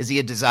between is he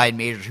a design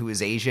major who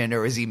is Asian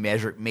or is he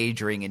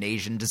majoring in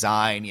Asian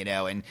design,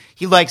 and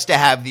he likes to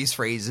have these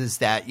phrases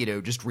that,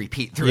 just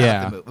repeat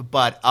throughout the movie.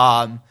 But,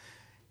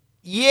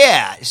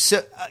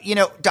 so,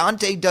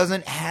 Dante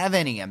doesn't have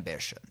any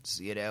ambitions,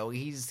 he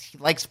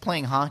likes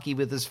playing hockey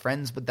with his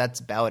friends, but that's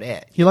about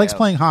it. He likes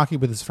playing hockey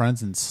with his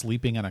friends and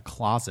sleeping in a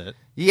closet.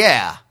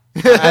 Yeah.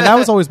 And that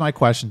was always my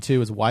question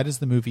too: is why does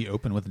the movie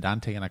open with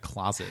Dante in a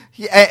closet?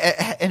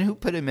 Yeah, and who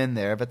put him in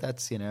there? But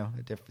that's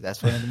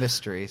that's one of the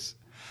mysteries.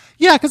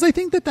 Yeah, because I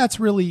think that's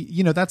really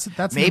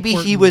that's maybe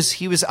he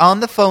was on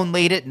the phone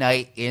late at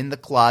night in the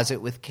closet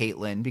with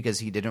Caitlin because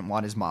he didn't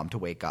want his mom to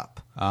wake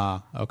up.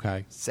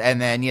 Okay. And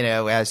then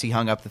as he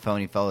hung up the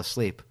phone, he fell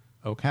asleep.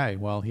 Okay,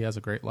 well he has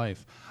a great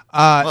life.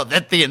 Well,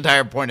 that's the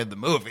entire point of the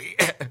movie.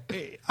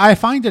 I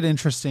find it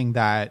interesting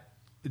that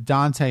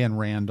Dante and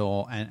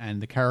Randall and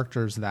the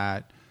characters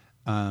that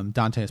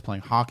Dante is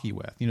playing hockey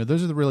with,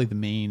 those are really the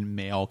main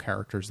male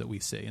characters that we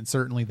see. And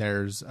certainly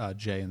there's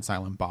Jay and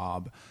Silent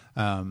Bob,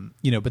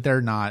 but they're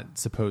not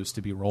supposed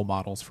to be role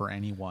models for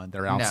anyone.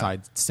 They're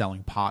outside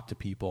selling pot to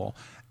people.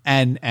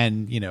 And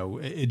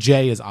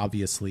Jay is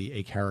obviously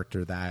a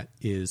character that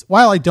is,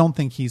 while I don't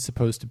think he's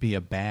supposed to be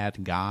a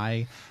bad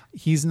guy,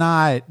 he's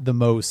not the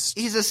most...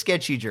 He's a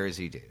sketchy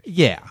Jersey dude.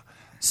 Yeah.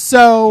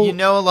 So...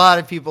 a lot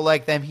of people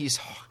like them.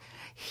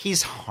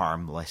 He's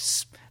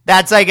harmless.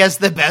 That's, I guess,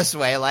 the best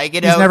way.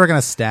 He's never going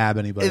to stab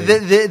anybody.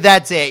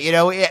 That's it.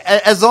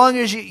 As long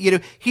as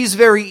he's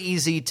very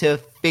easy to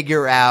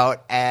figure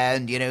out,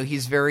 and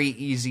he's very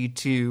easy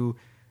to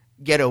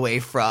get away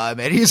from,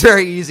 and he's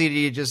very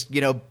easy to just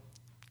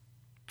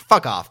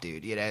fuck off,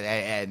 dude.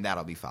 And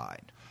that'll be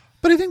fine.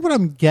 But I think what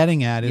I'm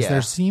getting at is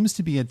there seems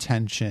to be a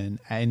tension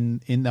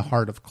in the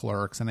heart of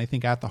Clerks, and I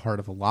think at the heart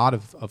of a lot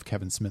of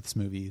Kevin Smith's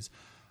movies,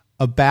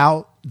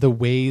 about the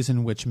ways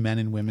in which men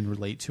and women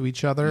relate to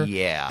each other.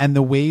 Yeah. And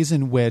the ways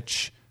in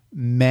which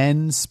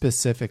men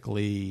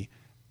specifically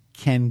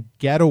can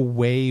get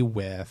away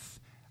with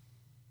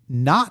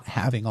not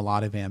having a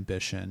lot of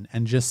ambition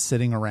and just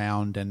sitting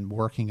around and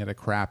working at a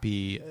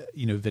crappy,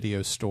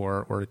 video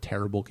store or a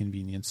terrible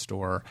convenience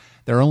store.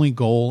 Their only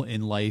goal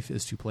in life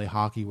is to play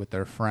hockey with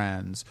their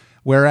friends.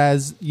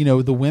 Whereas,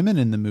 the women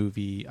in the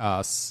movie,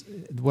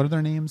 what are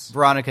their names?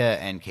 Veronica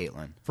and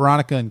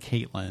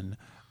Caitlin.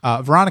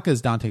 Veronica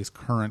is Dante's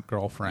current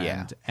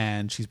girlfriend,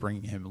 and she's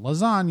bringing him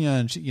lasagna,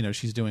 and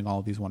she's doing all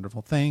of these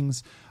wonderful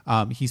things.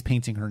 He's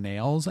painting her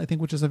nails, I think,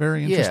 which is a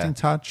very interesting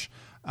touch.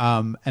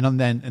 And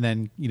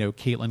then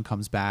Caitlin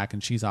comes back,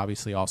 and she's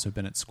obviously also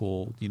been at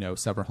school,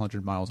 several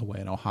hundred miles away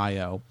in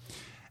Ohio.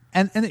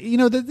 And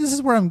this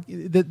is where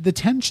the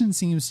tension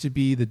seems to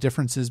be the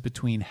differences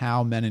between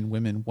how men and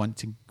women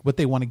what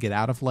they want to get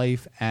out of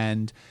life,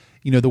 and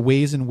the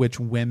ways in which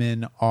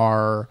women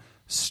are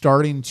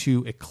starting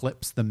to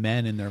eclipse the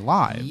men in their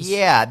lives.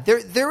 Yeah,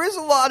 there is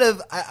a lot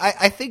of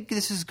I think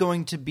this is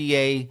going to be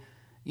a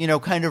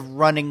kind of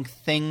running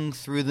thing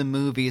through the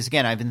movies.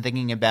 Again, I've been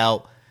thinking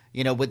about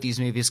what these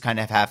movies kind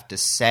of have to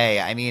say.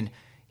 I mean,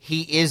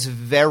 he is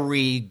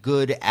very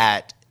good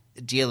at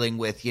dealing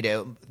with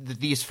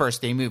these first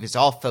 3 movies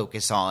all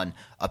focus on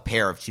a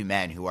pair of 2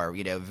 men who are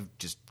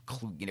just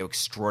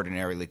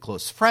extraordinarily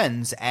close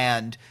friends,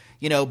 and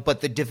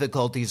but the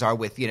difficulties are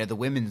with, the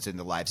women's in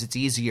their lives. It's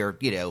easier,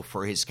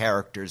 for his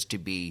characters to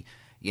be,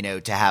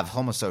 to have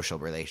homosocial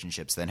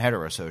relationships than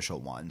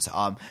heterosocial ones.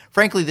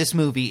 Frankly, this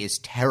movie is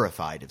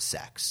terrified of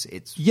sex.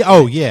 It's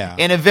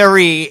in a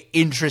very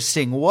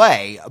interesting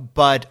way.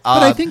 But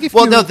I think if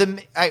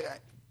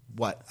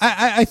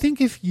I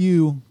think if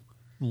you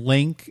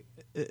link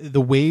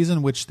the ways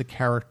in which the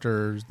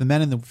characters, the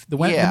men and the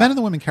men and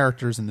the women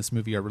characters in this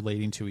movie are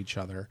relating to each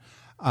other,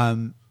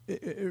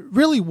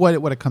 really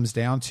what it comes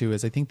down to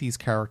is I think these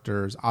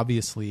characters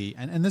obviously,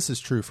 and this is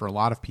true for a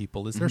lot of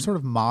people, is they're sort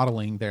of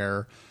modeling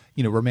their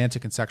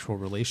romantic and sexual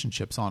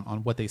relationships on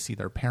what they see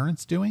their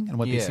parents doing and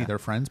what they see their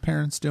friends'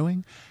 parents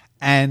doing.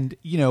 And,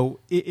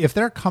 if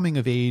they're coming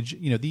of age,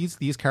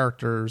 these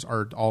characters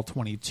are all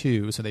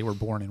 22. So they were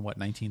born in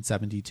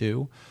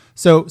 1972.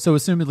 So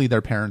assumedly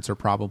their parents are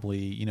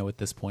probably, at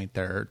this point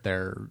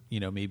they're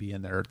maybe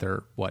in their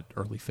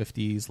early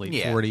 50s, late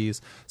 40s.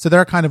 So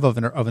they're kind of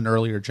an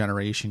earlier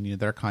generation.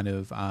 They're kind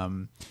of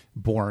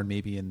born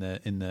maybe in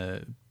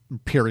the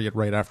period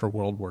right after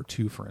World War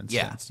II, for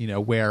instance,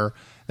 where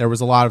there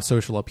was a lot of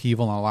social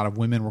upheaval and a lot of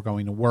women were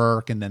going to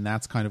work. And then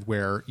that's kind of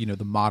where,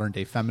 the modern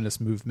day feminist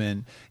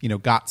movement,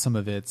 got some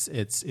of its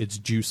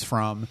juice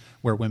from,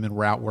 where women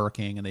were out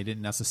working and they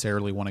didn't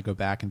necessarily want to go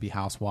back and be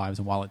housewives.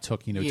 And while it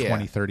took,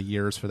 20, 30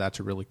 years for that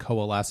to really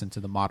coalesce into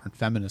the modern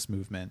feminist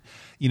movement,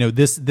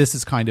 this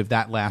is kind of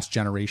that last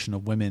generation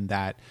of women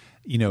that,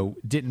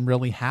 didn't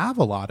really have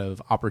a lot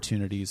of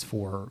opportunities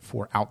for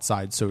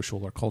outside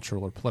social or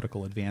cultural or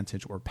political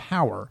advantage or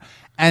power.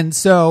 And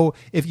so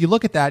if you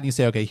look at that and you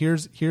say, okay,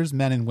 here's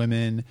men and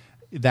women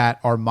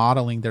that are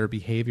modeling their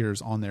behaviors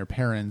on their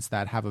parents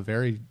that have a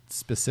very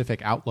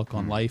specific outlook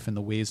on life and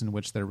the ways in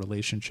which their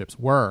relationships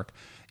work,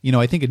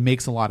 I think it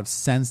makes a lot of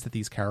sense that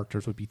these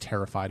characters would be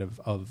terrified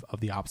of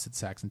the opposite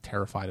sex and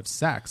terrified of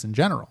sex in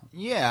general.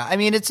 Yeah. I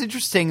mean, it's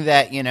interesting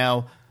that,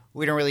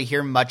 we don't really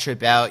hear much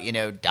about,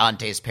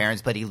 Dante's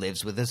parents, but he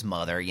lives with his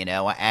mother,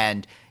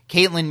 and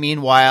Caitlin,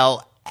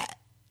 meanwhile,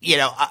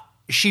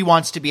 she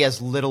wants to be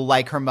as little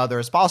like her mother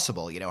as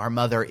possible. Her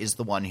mother is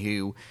the one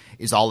who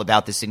is all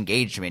about this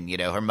engagement.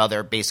 Her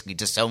mother basically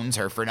disowns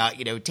her for not,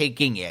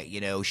 taking it.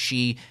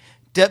 She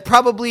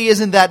probably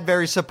isn't that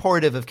very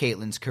supportive of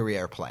Caitlin's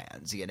career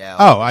plans,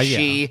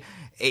 She,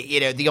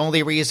 the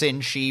only reason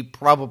she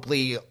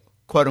probably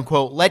quote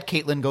unquote let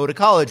Caitlin go to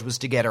college was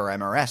to get her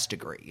MRS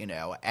degree,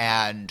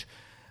 and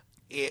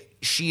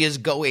she is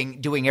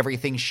doing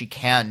everything she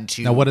can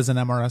to. Now, what is an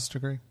MRS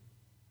degree?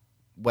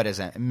 What is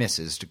a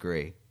Mrs.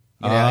 degree?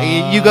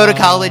 You go to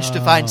college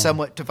to find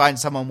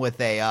someone with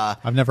a.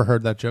 I've never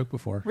heard that joke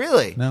before.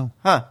 Really? No.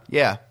 Huh?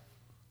 Yeah.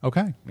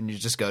 Okay. When you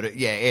just go to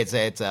it's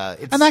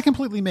and that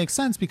completely makes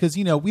sense because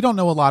we don't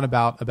know a lot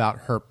about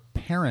her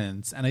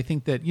parents, and I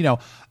think that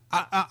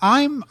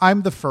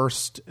I'm the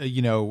first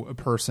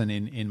person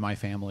in my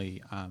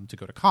family to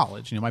go to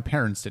college. My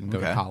parents didn't go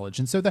to college,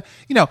 and so that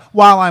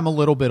while I'm a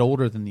little bit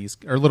older than these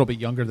or a little bit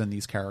younger than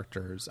these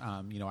characters,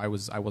 I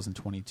wasn't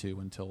 22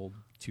 until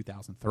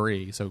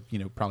 2003, so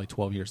probably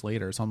 12 years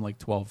later. So I'm like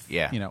 12.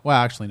 Yeah. Well,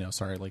 actually no,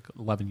 sorry, like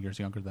 11 years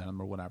younger than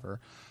them or whatever.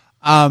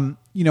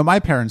 My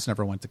parents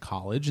never went to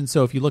college, and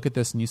so if you look at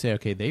this and you say,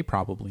 okay, they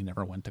probably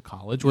never went to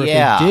college, or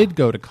if they did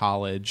go to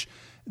college,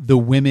 the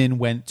women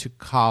went to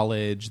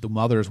college, the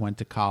mothers went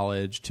to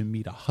college to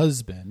meet a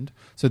husband,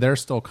 so they're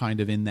still kind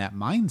of in that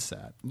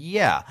mindset.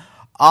 Yeah.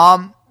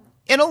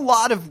 In a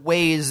lot of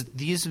ways,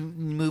 these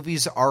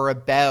movies are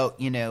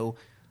about,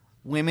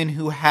 women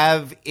who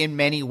have, in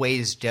many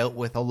ways, dealt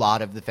with a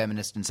lot of the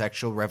feminist and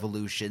sexual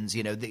revolutions.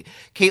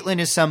 Caitlin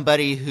is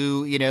somebody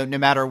who, no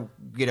matter,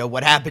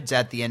 what happens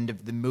at the end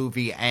of the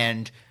movie,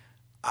 and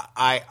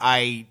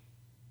I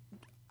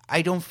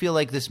don't feel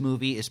like this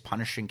movie is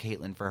punishing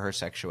Caitlin for her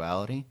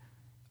sexuality,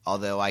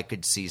 although I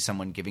could see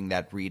someone giving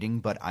that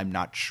reading, but I'm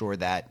not sure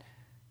that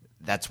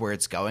that's where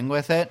it's going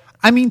with it.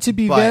 I mean, to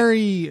be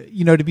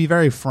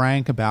very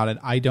frank about it,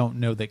 I don't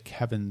know that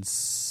Kevin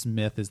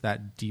Smith is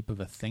that deep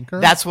of a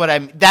thinker. I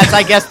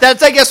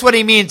guess what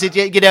he means.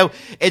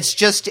 It's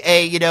just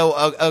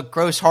a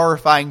gross,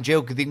 horrifying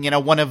joke.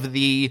 One of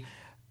the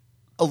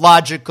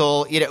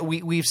logical,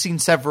 we've seen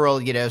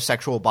several,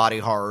 sexual body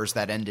horrors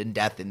that end in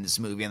death in this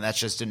movie, and that's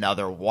just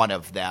another one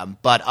of them.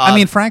 But I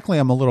mean, frankly,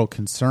 I'm a little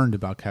concerned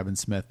about Kevin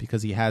Smith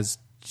because he has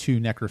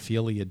two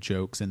necrophilia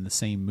jokes in the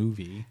same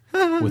movie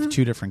with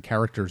two different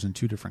characters and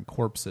two different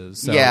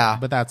corpses. So, yeah,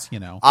 but that's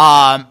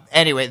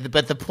Anyway,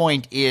 but the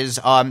point is,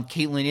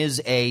 Caitlin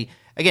is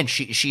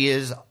she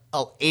is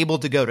able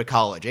to go to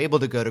college, able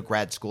to go to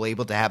grad school,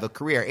 able to have a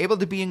career, able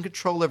to be in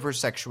control of her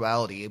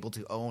sexuality, able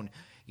to own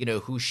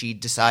who she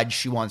decides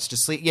she wants to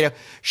sleep.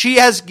 She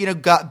has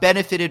got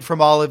benefited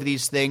from all of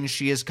these things.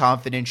 She is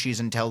confident,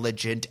 she's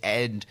intelligent,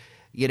 and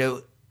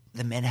the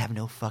men have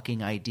no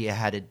fucking idea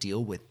how to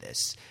deal with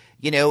this.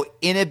 In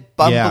a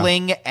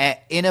bumbling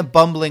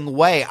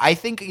way. I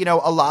think, a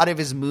lot of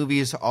his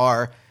movies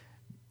are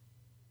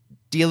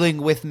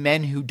dealing with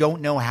men who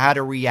don't know how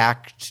to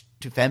react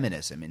to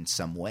feminism in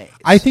some ways.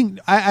 I think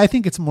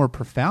it's more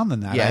profound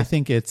than that. Yeah. I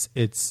think it's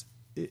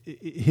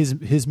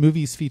his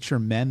movies feature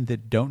men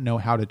that don't know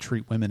how to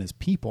treat women as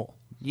people.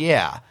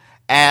 Yeah.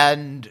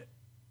 And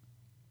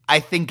I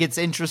think it's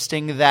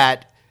interesting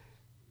that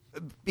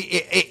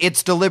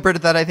it's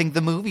deliberate that I think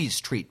the movies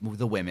treat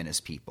the women as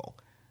people.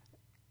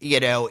 You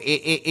know,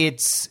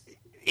 it's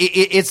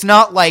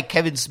not like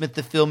Kevin Smith,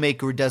 the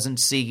filmmaker, doesn't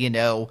see, you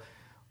know,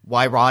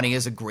 why Ronnie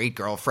is a great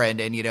girlfriend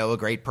and, you know, a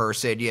great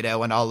person, you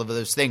know, and all of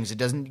those things. It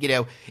doesn't, you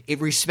know,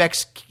 it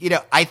respects, you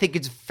know, I think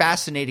it's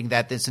fascinating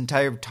that this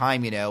entire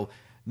time, you know,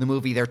 the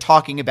movie, they're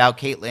talking about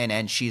Caitlin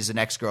and she's an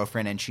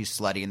ex-girlfriend and she's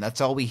slutty, and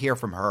that's all we hear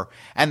from her.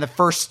 And the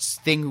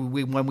first thing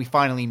when we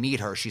finally meet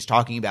her, she's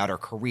talking about her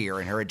career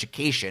and her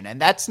education, and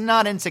that's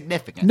not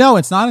insignificant. No,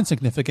 it's not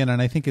insignificant,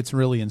 and I think it's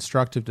really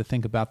instructive to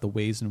think about the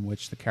ways in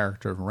which the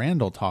character of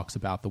Randall talks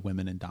about the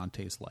women in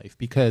Dante's life,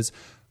 because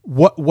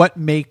what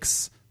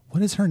makes,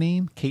 what is her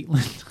name?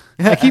 Caitlin?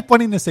 I keep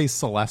wanting to say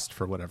Celeste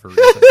for whatever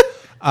reason.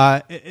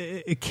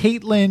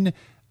 Caitlin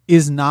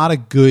is not a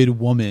good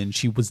woman.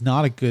 She was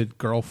not a good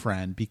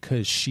girlfriend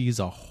because she's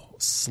a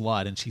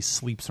slut and she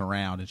sleeps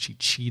around and she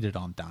cheated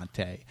on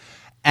Dante.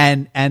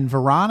 And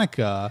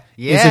Veronica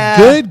is a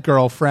good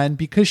girlfriend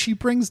because she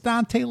brings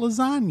Dante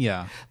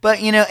lasagna.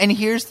 But, you know, and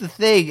here's the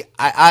thing.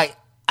 I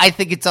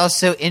think it's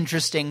also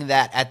interesting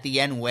that at the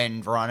end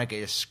when Veronica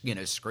is, you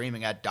know,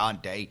 screaming at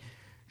Dante,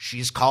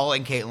 she's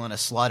calling Caitlin a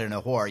slut and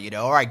a whore, you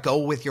know. All right, go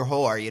with your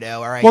whore, you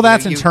know. All right. Well,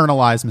 that's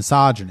internalized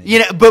misogyny. You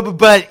know,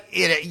 but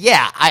you know,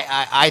 yeah,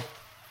 I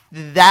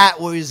that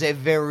was a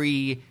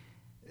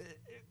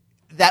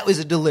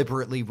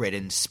deliberately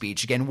written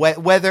speech. Again,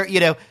 whether,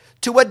 you know,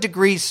 to what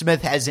degree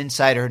Smith has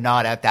insight or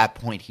not, at that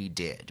point he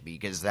did,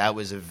 because that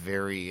was a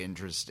very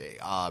interesting.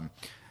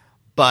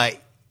 But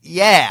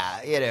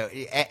yeah, you know,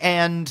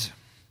 and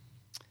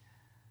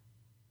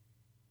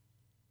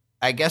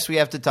I guess we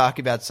have to talk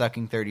about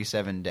sucking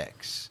 37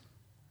 dicks.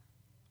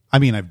 I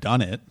mean, I've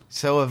done it.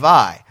 So have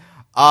I.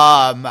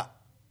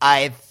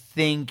 I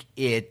think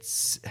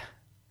it's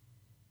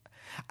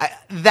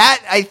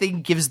that I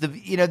think gives the,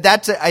 you know,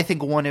 that's I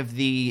think one of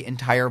the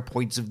entire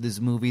points of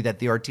this movie, that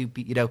there are two,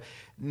 you know,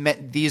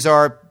 these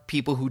are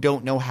people who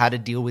don't know how to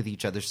deal with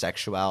each other's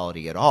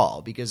sexuality at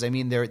all. Because I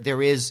mean,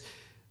 there is,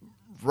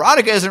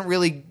 Veronica isn't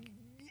really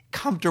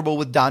comfortable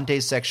with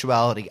Dante's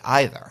sexuality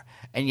either.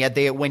 And yet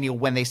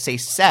when they say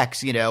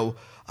sex, you know,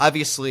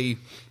 obviously,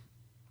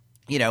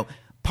 you know,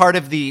 part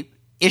of the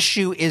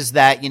issue is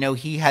that, you know,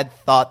 he had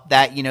thought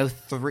that, you know,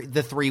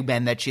 the three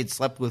men that she had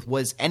slept with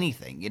was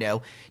anything, you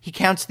know. He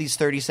counts these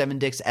 37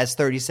 dicks as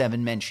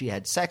 37 men she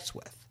had sex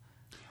with.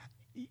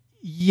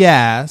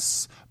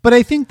 Yes, but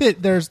I think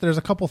that there's a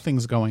couple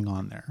things going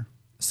on there.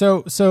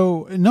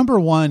 So number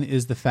one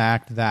is the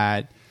fact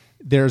that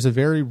there's a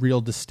very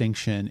real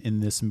distinction in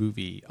this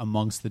movie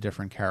amongst the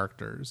different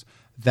characters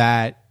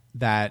that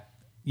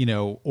you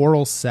know,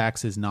 oral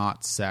sex is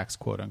not sex,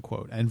 quote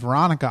unquote. And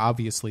Veronica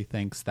obviously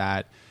thinks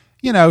that,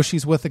 you know,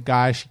 she's with a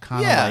guy, she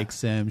kind of likes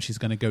him, she's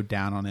going to go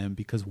down on him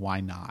because why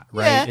not,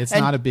 right? Yeah, it's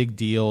not a big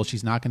deal.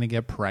 She's not going to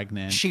get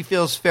pregnant. She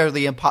feels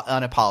fairly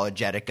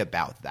unapologetic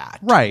about that.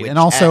 Right. Which, and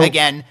also,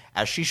 again,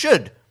 as she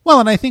should. Well,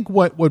 and I think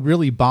what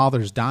really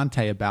bothers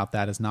Dante about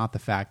that is not the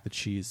fact that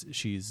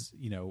she's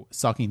you know,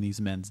 sucking these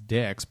men's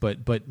dicks,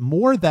 but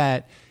more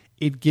that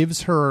it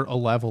gives her a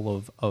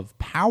level of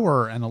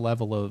power and a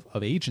level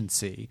of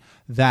agency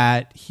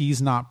that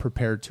he's not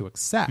prepared to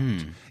accept.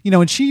 You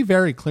know, and she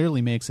very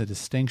clearly makes a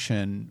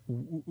distinction,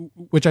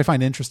 which I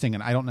find interesting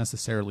and I don't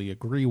necessarily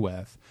agree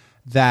with,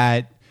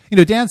 that, you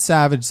know, Dan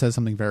Savage says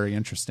something very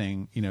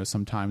interesting, you know,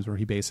 sometimes, where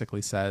he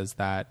basically says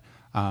that,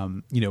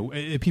 you know,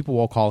 people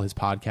will call his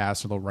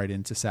podcast, or they'll write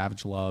into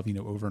Savage Love, you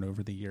know, over and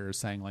over the years,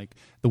 saying like,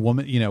 the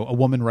woman, you know, a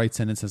woman writes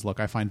in and says, look,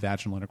 I find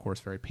vaginal intercourse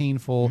very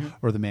painful,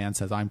 or the man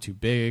says, I'm too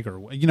big,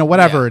 or, you know,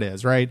 whatever it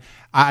is, right?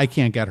 I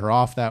can't get her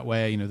off that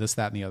way, you know, this,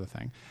 that, and the other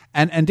thing.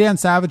 And Dan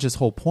Savage's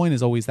whole point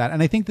is always that,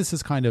 and I think this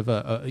is kind of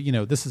a you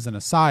know, this is an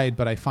aside,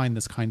 but I find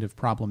this kind of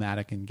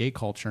problematic in gay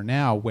culture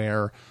now,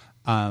 where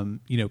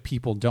you know,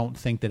 people don't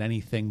think that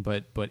anything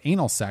but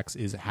anal sex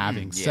is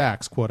having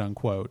sex, quote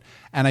unquote.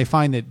 And I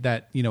find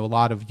that, you know, a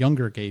lot of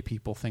younger gay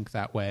people think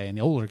that way, and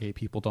the older gay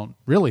people don't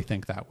really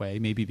think that way,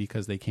 maybe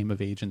because they came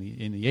of age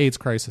in the AIDS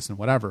crisis and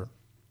whatever.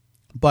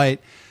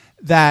 But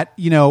that,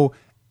 you know,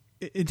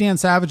 Dan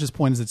Savage's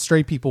point is that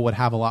straight people would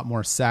have a lot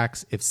more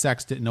sex if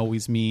sex didn't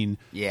always mean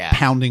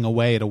pounding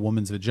away at a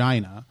woman's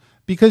vagina.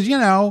 Because, you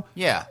know,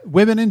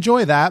 women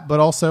enjoy that, but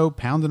also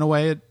pounding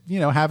away at, you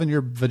know, having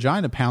your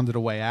vagina pounded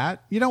away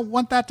at, you don't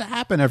want that to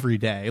happen every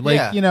day.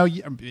 Like, you know,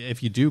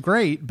 if you do,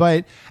 great.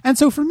 But, and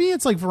so for me,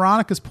 it's like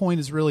Veronica's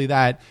point is really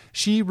that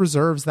she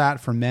reserves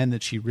that for men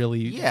that she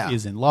really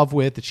is in love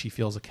with, that she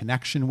feels a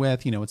connection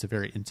with. You know, it's a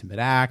very intimate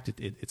act.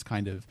 It's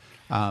kind of,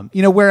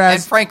 you know, whereas.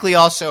 And frankly,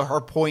 also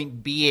her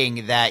point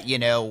being that, you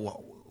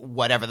know,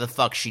 whatever the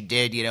fuck she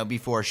did, you know,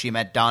 before she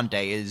met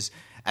Dante is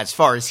as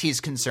far as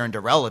he's concerned,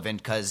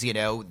 irrelevant because,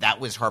 that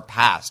was her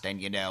past.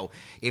 And,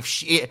 if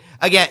she,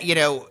 again,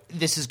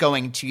 this is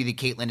going to the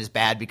Caitlin is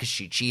bad because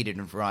she cheated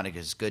and Veronica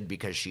is good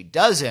because she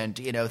doesn't,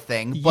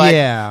 thing. But,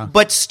 Yeah.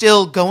 But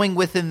still going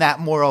within that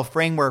moral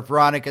framework,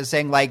 Veronica's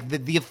saying, like,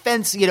 the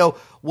offense,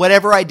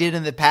 whatever I did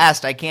in the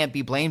past, I can't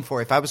be blamed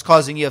for. If I was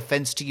causing you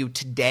offense to you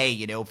today,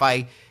 if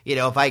I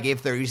gave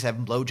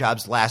 37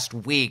 blowjobs last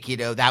week,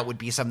 that would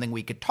be something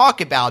we could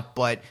talk about,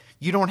 but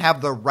you don't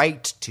have the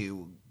right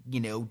to,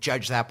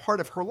 judge that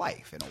part of her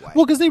life in a way.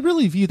 Well, because they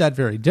really view that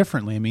very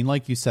differently. I mean,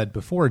 like you said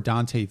before,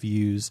 Dante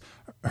views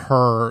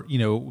her,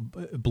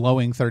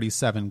 blowing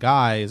 37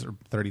 guys or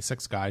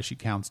 36 guys. She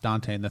counts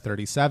Dante in the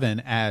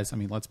 37 as, I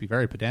mean, let's be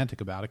very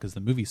pedantic about it because the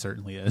movie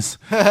certainly is.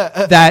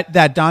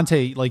 that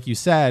Dante, like you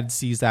said,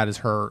 sees that as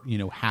her,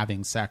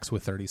 having sex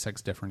with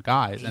 36 different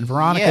guys. And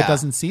Veronica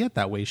doesn't see it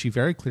that way. She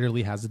very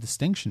clearly has a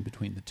distinction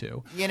between the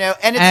two.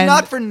 And it's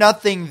not for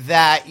nothing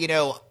that,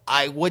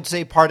 I would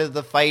say part of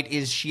the fight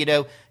is,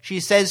 she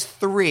says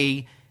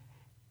 3,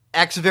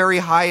 X very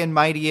high and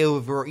mighty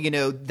over,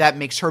 that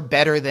makes her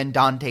better than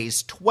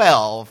Dante's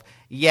 12.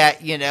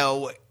 Yet, in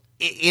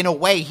a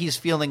way, he's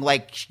feeling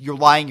like you're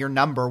lying your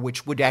number,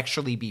 which would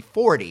actually be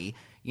 40,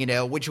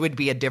 which would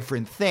be a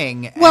different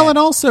thing. Well, and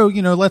also,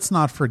 let's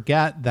not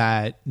forget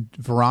that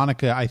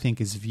Veronica, I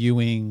think, is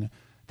viewing...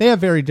 They have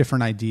very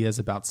different ideas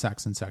about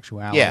sex and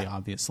sexuality,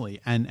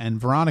 obviously. And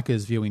Veronica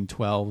is viewing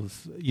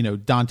 12,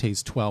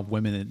 Dante's 12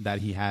 women that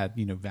he had,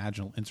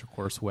 vaginal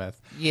intercourse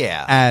with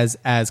as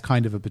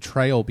kind of a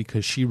betrayal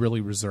because she really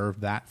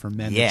reserved that for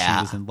men that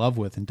she was in love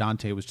with, and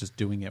Dante was just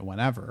doing it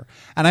whenever.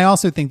 And I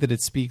also think that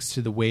it speaks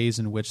to the ways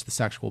in which the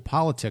sexual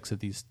politics of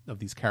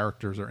these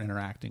characters are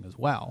interacting as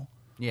well.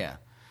 Yeah.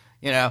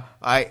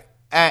 I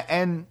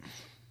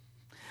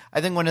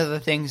think one of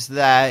the things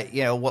that,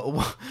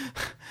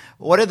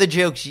 what are the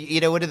jokes,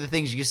 one of the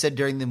things you said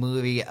during the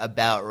movie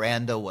about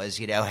Randall was,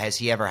 has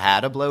he ever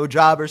had a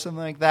blowjob or something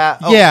like that?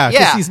 Oh, yeah,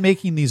 because he's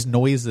making these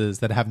noises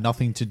that have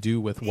nothing to do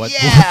with what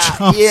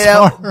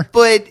blowjobs are.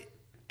 But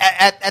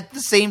at the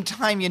same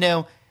time,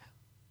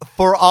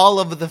 for all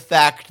of the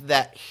fact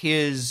that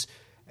his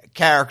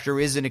character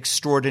is an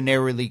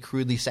extraordinarily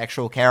crudely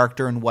sexual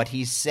character, and what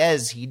he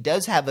says, he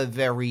does have a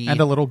very... And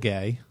a little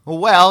gay.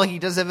 Well, he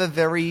does have a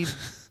very...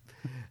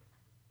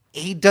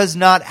 He does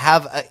not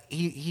have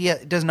he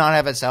does not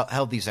have a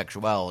healthy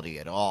sexuality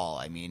at all.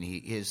 I mean,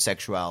 his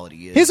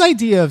sexuality is... His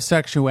idea of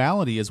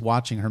sexuality is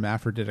watching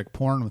hermaphroditic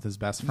porn with his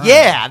best friend.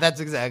 Yeah, that's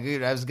exactly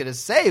what I was going to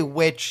say,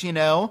 which, And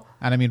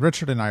I mean,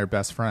 Richard and I are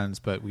best friends,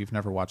 but we've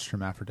never watched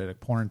hermaphroditic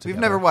porn together.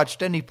 We've never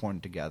watched any porn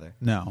together.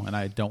 No, and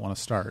I don't want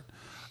to start.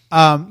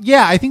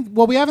 I think,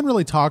 well, we haven't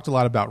really talked a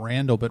lot about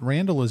Randall, but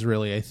Randall is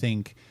really, I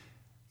think,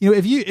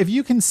 if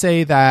you can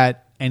say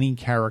that any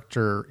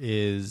character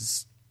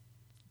is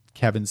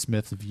Kevin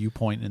Smith's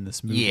viewpoint in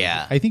this movie,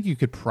 I think you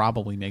could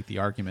probably make the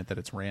argument that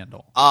it's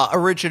Randall.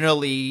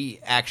 Originally,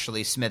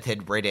 actually, Smith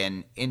had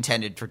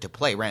intended to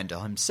play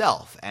Randall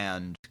himself,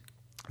 and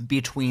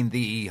between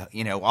the,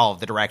 all of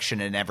the direction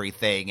and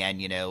everything,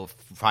 and,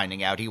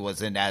 finding out he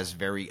wasn't as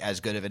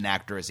good of an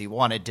actor as he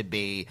wanted to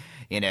be,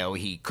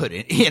 he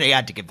couldn't, he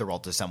had to give the role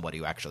to somebody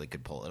who actually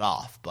could pull it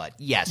off. But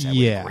yes, I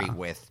would agree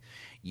with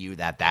you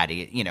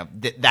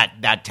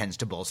that tends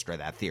to bolster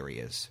that theory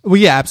is. Well,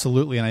 yeah,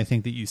 absolutely. And I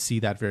think that you see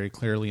that very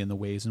clearly in the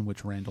ways in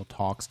which Randall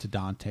talks to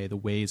Dante, the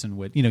ways in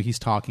which, he's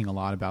talking a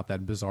lot about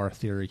that bizarre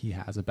theory he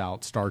has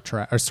about Star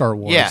Trek or Star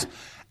Wars. Yeah.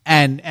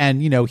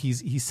 And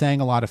he's saying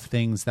a lot of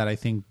things that I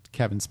think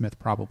Kevin Smith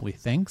probably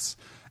thinks.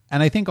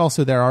 And I think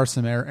also there are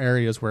some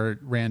areas where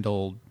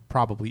Randall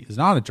probably is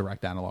not a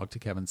direct analog to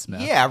Kevin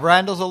Smith. Yeah,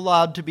 Randall's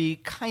allowed to be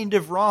kind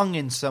of wrong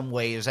in some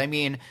ways. I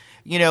mean,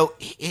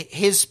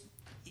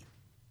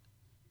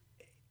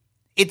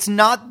 it's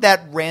not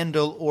that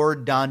Randall or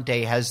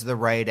Dante has the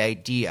right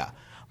idea.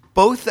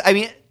 Both, I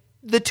mean,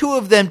 the two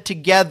of them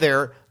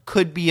together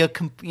could be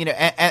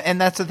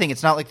and that's the thing.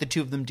 It's not like the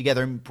two of them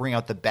together bring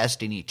out the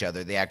best in each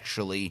other. They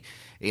actually,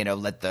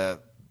 let the,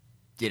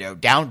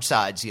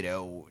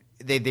 downsides,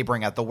 they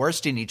bring out the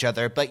worst in each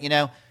other. But,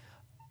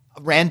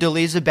 Randall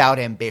is about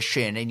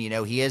ambition, and,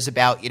 he is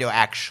about,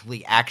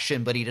 actually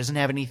action, but he doesn't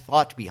have any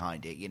thought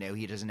behind it.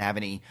 He doesn't have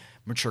any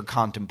mature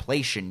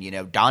contemplation.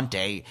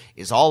 Dante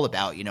is all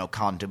about,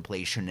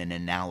 contemplation and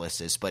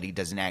analysis, but he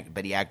doesn't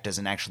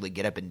actually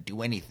get up and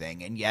do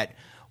anything. And yet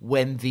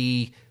when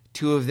the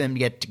two of them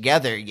get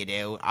together,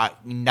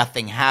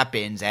 nothing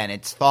happens and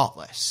it's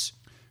thoughtless.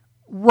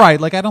 Right.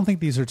 Like, I don't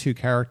think these are two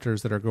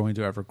characters that are going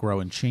to ever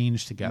grow and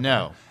change together.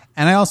 No.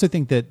 And I also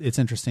think that it's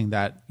interesting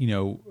that,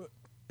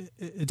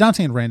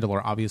 Dante and Randall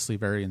are obviously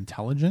very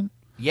intelligent.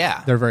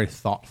 Yeah. They're very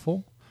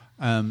thoughtful.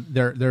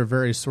 They're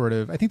very sort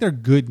of, I think they're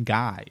good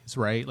guys,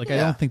 right? Like, I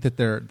don't think that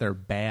they're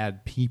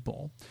bad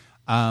people.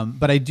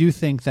 But I do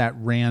think that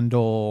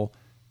Randall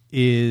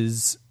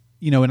is,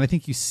 and I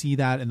think you see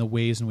that in the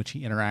ways in which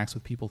he interacts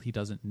with people he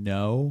doesn't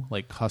know,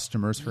 like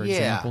customers, for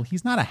example.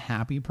 He's not a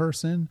happy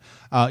person.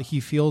 He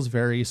feels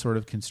very sort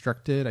of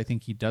constricted. I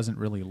think he doesn't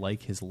really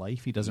like his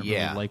life. He doesn't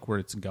really like where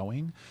it's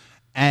going.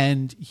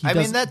 and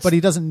that's, but he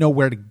doesn't know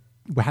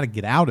how to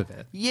get out of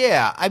it.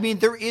 Yeah, I mean,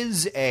 there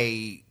is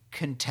a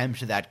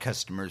contempt that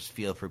customers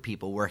feel for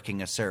people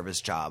working a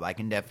service job. I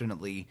can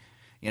definitely,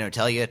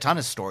 tell you a ton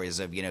of stories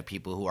of,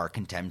 people who are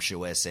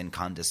contemptuous and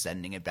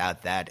condescending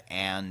about that.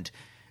 And,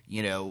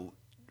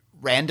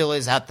 Randall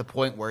is at the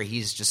point where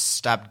he's just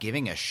stopped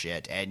giving a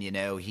shit. And,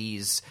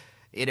 he's,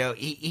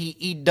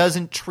 he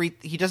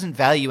doesn't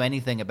value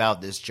anything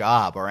about this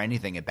job or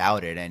anything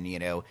about it. And,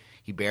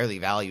 he barely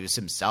values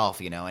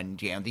himself, and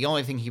the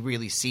only thing he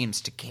really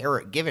seems to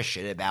give a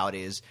shit about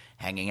is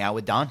hanging out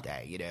with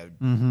Dante,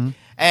 Mm-hmm.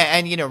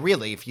 and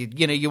really, if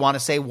you want to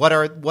say what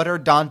are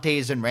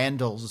Dante's and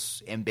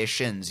Randall's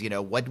ambitions,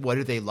 what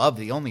do they love?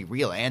 The only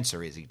real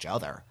answer is each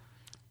other.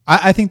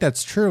 I think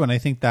that's true, and I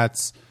think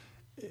that's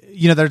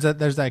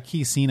there's that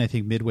key scene, I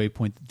think, midway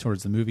point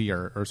towards the movie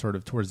or sort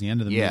of towards the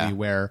end of the movie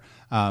where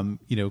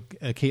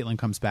Caitlin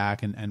comes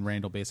back and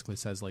Randall basically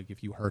says, like,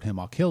 if you hurt him,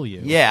 I'll kill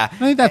you. Yeah. I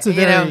think that's a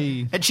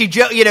very and she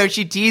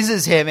she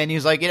teases him and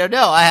he's like,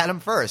 no, I had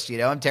him first,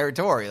 I'm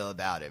territorial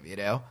about him,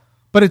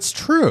 But it's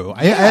true.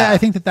 Yeah. I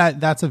think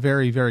that's a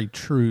very, very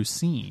true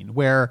scene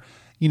where,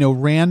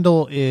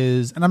 Randall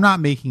is, and I'm not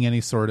making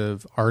any sort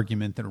of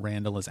argument that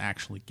Randall is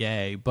actually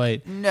gay,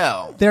 but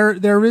no,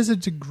 there is a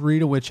degree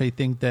to which I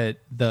think that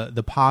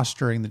the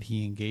posturing that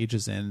he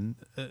engages in,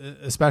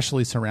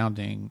 especially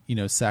surrounding,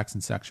 sex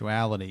and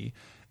sexuality,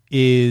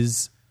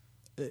 is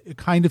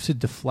kind of to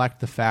deflect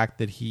the fact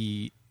that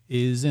he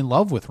is in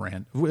love with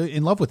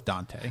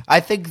Dante. I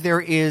think there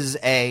is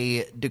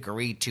a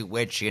degree to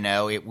which,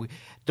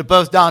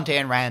 both Dante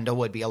and Randall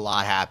would be a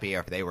lot happier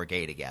if they were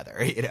gay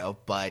together,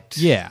 but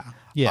yeah.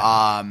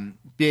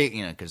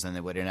 Because then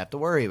they wouldn't have to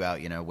worry about,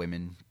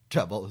 women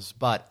troubles.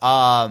 But,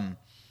 I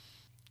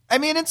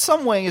mean, in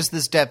some ways,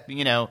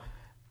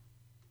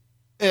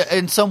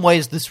 in some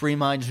ways, this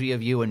reminds me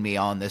of you and me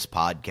on this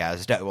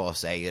podcast, I will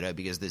say,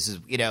 because this is,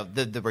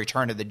 the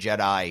Return of the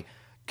Jedi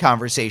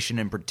conversation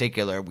in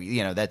particular,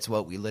 that's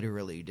what we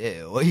literally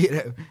do,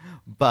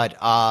 But,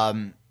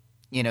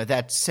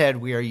 that said,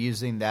 we are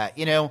using that,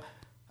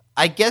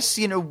 I guess,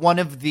 one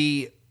of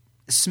the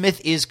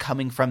Smith is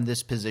coming from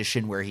this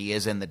position where he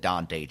is in the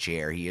Dante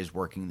chair. He is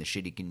working the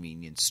shitty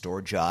convenience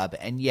store job.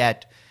 And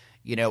yet,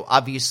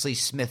 obviously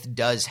Smith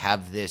does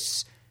have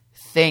this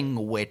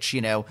thing which,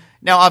 now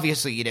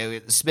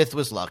obviously, Smith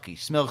was lucky.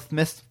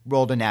 Smith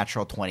rolled a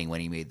natural 20 when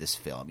he made this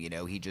film.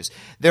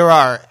 There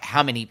are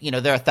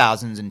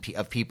thousands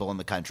of people in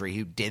the country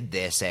who did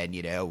this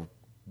and,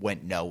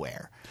 went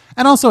nowhere.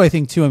 And also I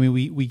think too, I mean,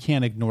 we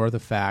can't ignore the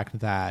fact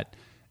that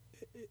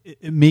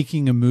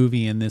making a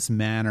movie in this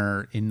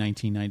manner in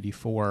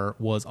 1994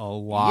 was a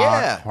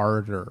lot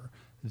harder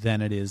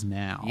than it is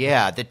now.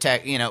 Yeah, the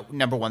tech,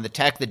 number one,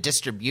 the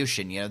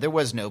distribution, there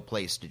was no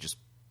place to just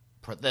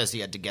put this.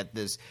 You had to get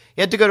this.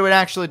 You had to go to an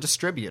actual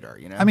distributor,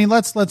 I mean,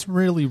 let's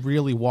really,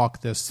 really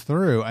walk this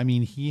through. I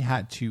mean, he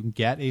had to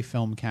get a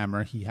film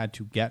camera. He had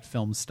to get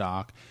film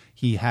stock.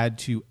 He had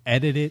to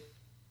edit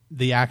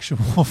the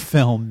actual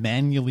film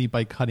manually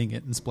by cutting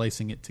it and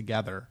splicing it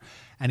together.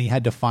 And he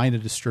had to find a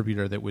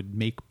distributor that would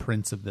make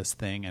prints of this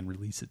thing and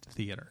release it to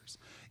theaters.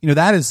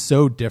 That is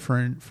so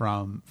different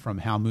from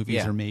how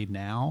movies are made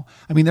now.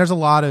 I mean, there's a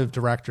lot of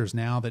directors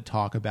now that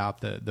talk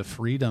about the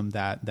freedom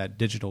that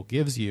digital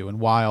gives you. And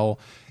while,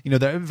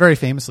 very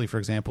famously, for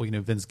example,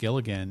 Vince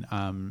Gilligan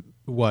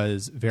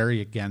was very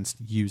against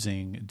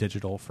using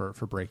digital for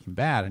Breaking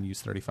Bad and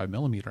used 35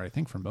 millimeter, I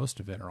think, for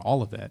most of it or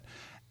all of it.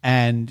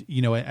 And,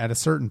 at a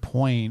certain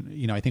point,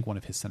 I think one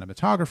of his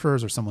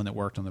cinematographers or someone that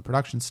worked on the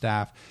production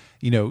staff,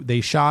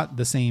 they shot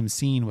the same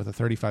scene with a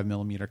 35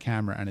 millimeter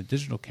camera and a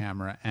digital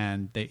camera,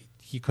 and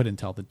he couldn't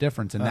tell the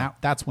difference. And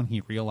that's when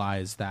he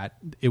realized that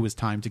it was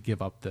time to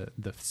give up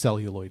the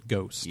celluloid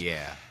ghost.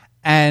 Yeah.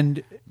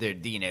 And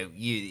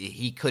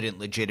he couldn't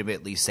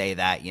legitimately say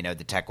that,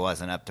 the tech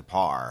wasn't up to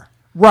par.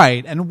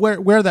 Right. And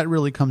where that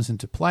really comes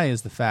into play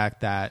is the fact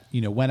that,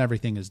 when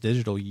everything is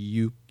digital,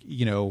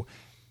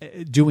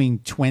 doing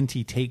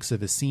 20 takes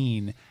of a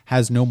scene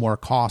has no more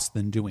cost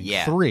than doing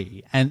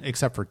 3, and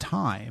except for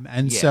time.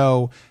 And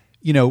so,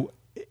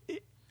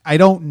 I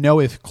don't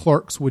know if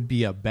Clerks would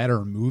be a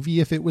better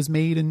movie if it was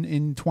made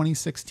in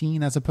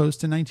 2016 as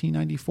opposed to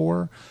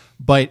 1994,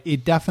 but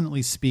it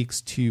definitely speaks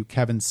to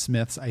Kevin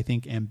Smith's, I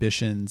think,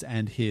 ambitions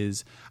and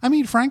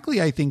frankly,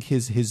 I think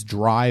his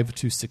drive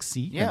to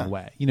succeed in a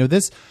way.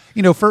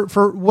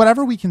 For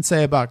whatever we can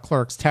say about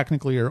Clerks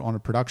technically or on a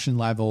production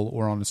level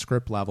or on a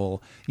script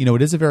level,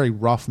 it is a very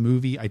rough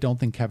movie. I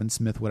don't think Kevin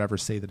Smith would ever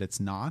say that it's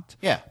not.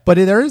 Yeah. But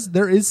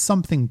there is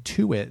something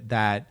to it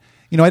that,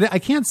 I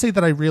can't say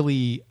that I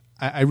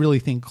really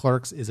think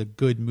Clerks is a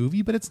good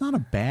movie, but it's not a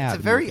bad movie. It's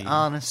a very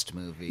honest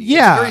movie.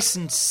 Yeah. It's a very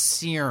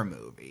sincere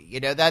movie.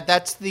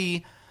 That's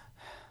the...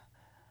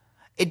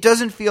 It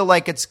doesn't feel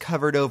like it's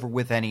covered over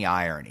with any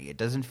irony. It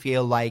doesn't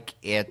feel like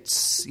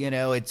it's,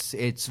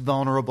 it's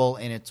vulnerable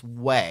in its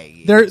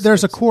way.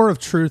 There's a core of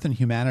truth and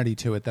humanity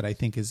to it that I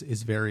think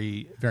is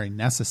very, very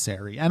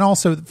necessary. And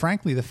also,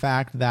 frankly, the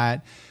fact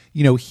that,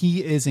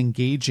 he is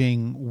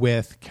engaging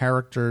with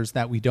characters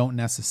that we don't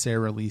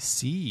necessarily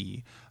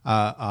see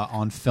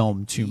on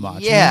film too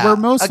much. Yeah. We're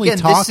mostly Again,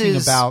 talking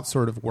about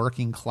sort of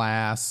working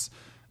class.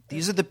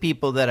 These are the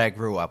people that I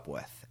grew up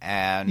with.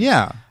 And,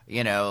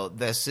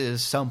 this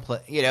is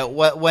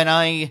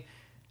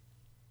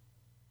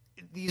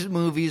these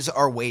movies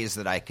are ways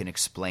that I can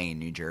explain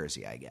New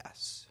Jersey, I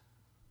guess.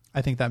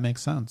 I think that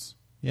makes sense.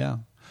 Yeah.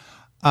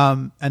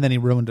 And then he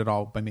ruined it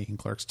all by making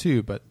Clerks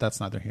 2, but that's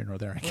neither here nor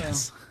there, I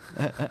guess.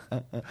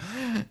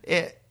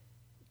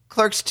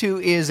 Clerks 2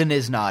 is and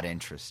is not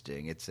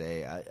interesting.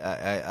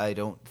 I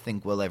don't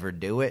think we'll ever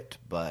do it,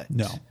 but...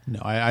 No.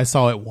 I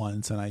saw it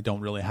once, and I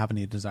don't really have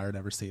any desire to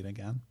ever see it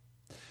again.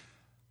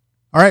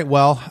 All right,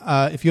 well,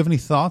 if you have any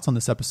thoughts on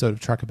this episode of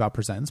Trek About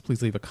Presents,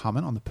 please leave a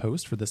comment on the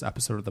post for this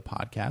episode of the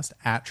podcast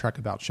at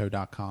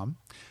trekaboutshow.com.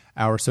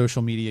 Our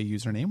social media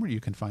username, where you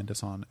can find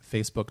us on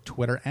Facebook,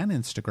 Twitter, and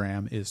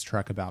Instagram, is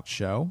Trek About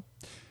Show.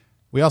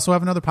 We also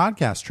have another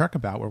podcast, Trek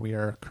About, where we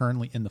are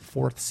currently in the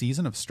 4th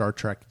season of Star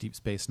Trek Deep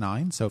Space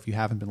Nine. So if you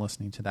haven't been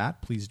listening to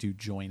that, please do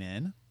join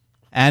in.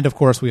 And, of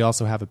course, we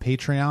also have a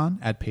Patreon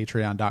at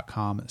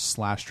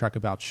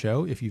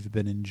patreon.com/TrekAboutShow. If you've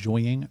been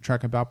enjoying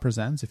Trek About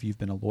Presents, if you've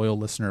been a loyal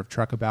listener of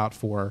Trek About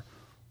for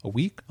a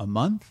week, a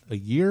month, a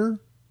year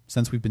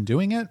since we've been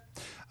doing it,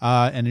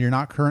 and you're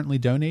not currently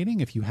donating,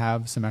 if you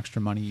have some extra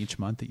money each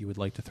month that you would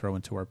like to throw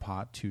into our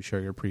pot to show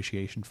your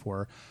appreciation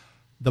for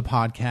the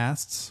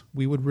podcasts,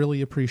 we would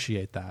really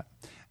appreciate that.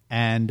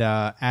 And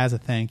as a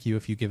thank you,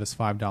 if you give us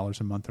 $5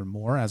 a month or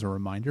more, as a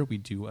reminder, we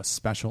do a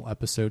special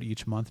episode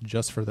each month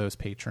just for those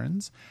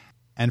patrons.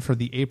 And for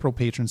the April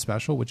patron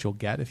special, which you'll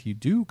get if you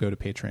do go to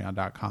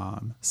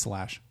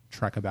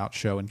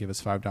patreon.com/TrekAboutShow and give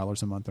us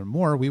 $5 a month or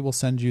more, we will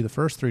send you the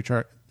first three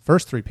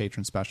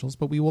patron specials,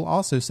 but we will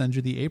also send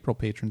you the April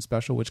patron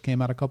special, which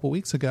came out a couple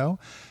weeks ago.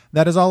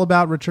 That is all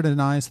about Richard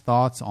and I's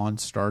thoughts on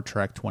Star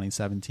Trek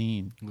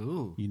 2017.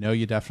 Ooh.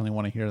 You definitely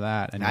want to hear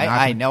that. And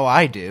I know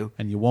I do.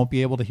 And you won't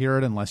be able to hear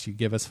it unless you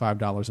give us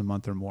 $5 a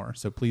month or more.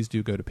 So please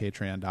do go to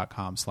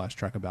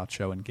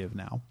patreon.com/TrekAboutShow and give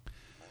now.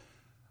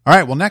 All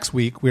right, well, next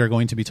week we are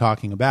going to be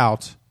talking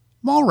about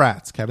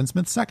Mallrats, Kevin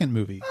Smith's second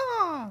movie.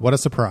 What a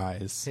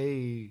surprise.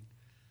 Hey.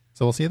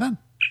 So we'll see you then.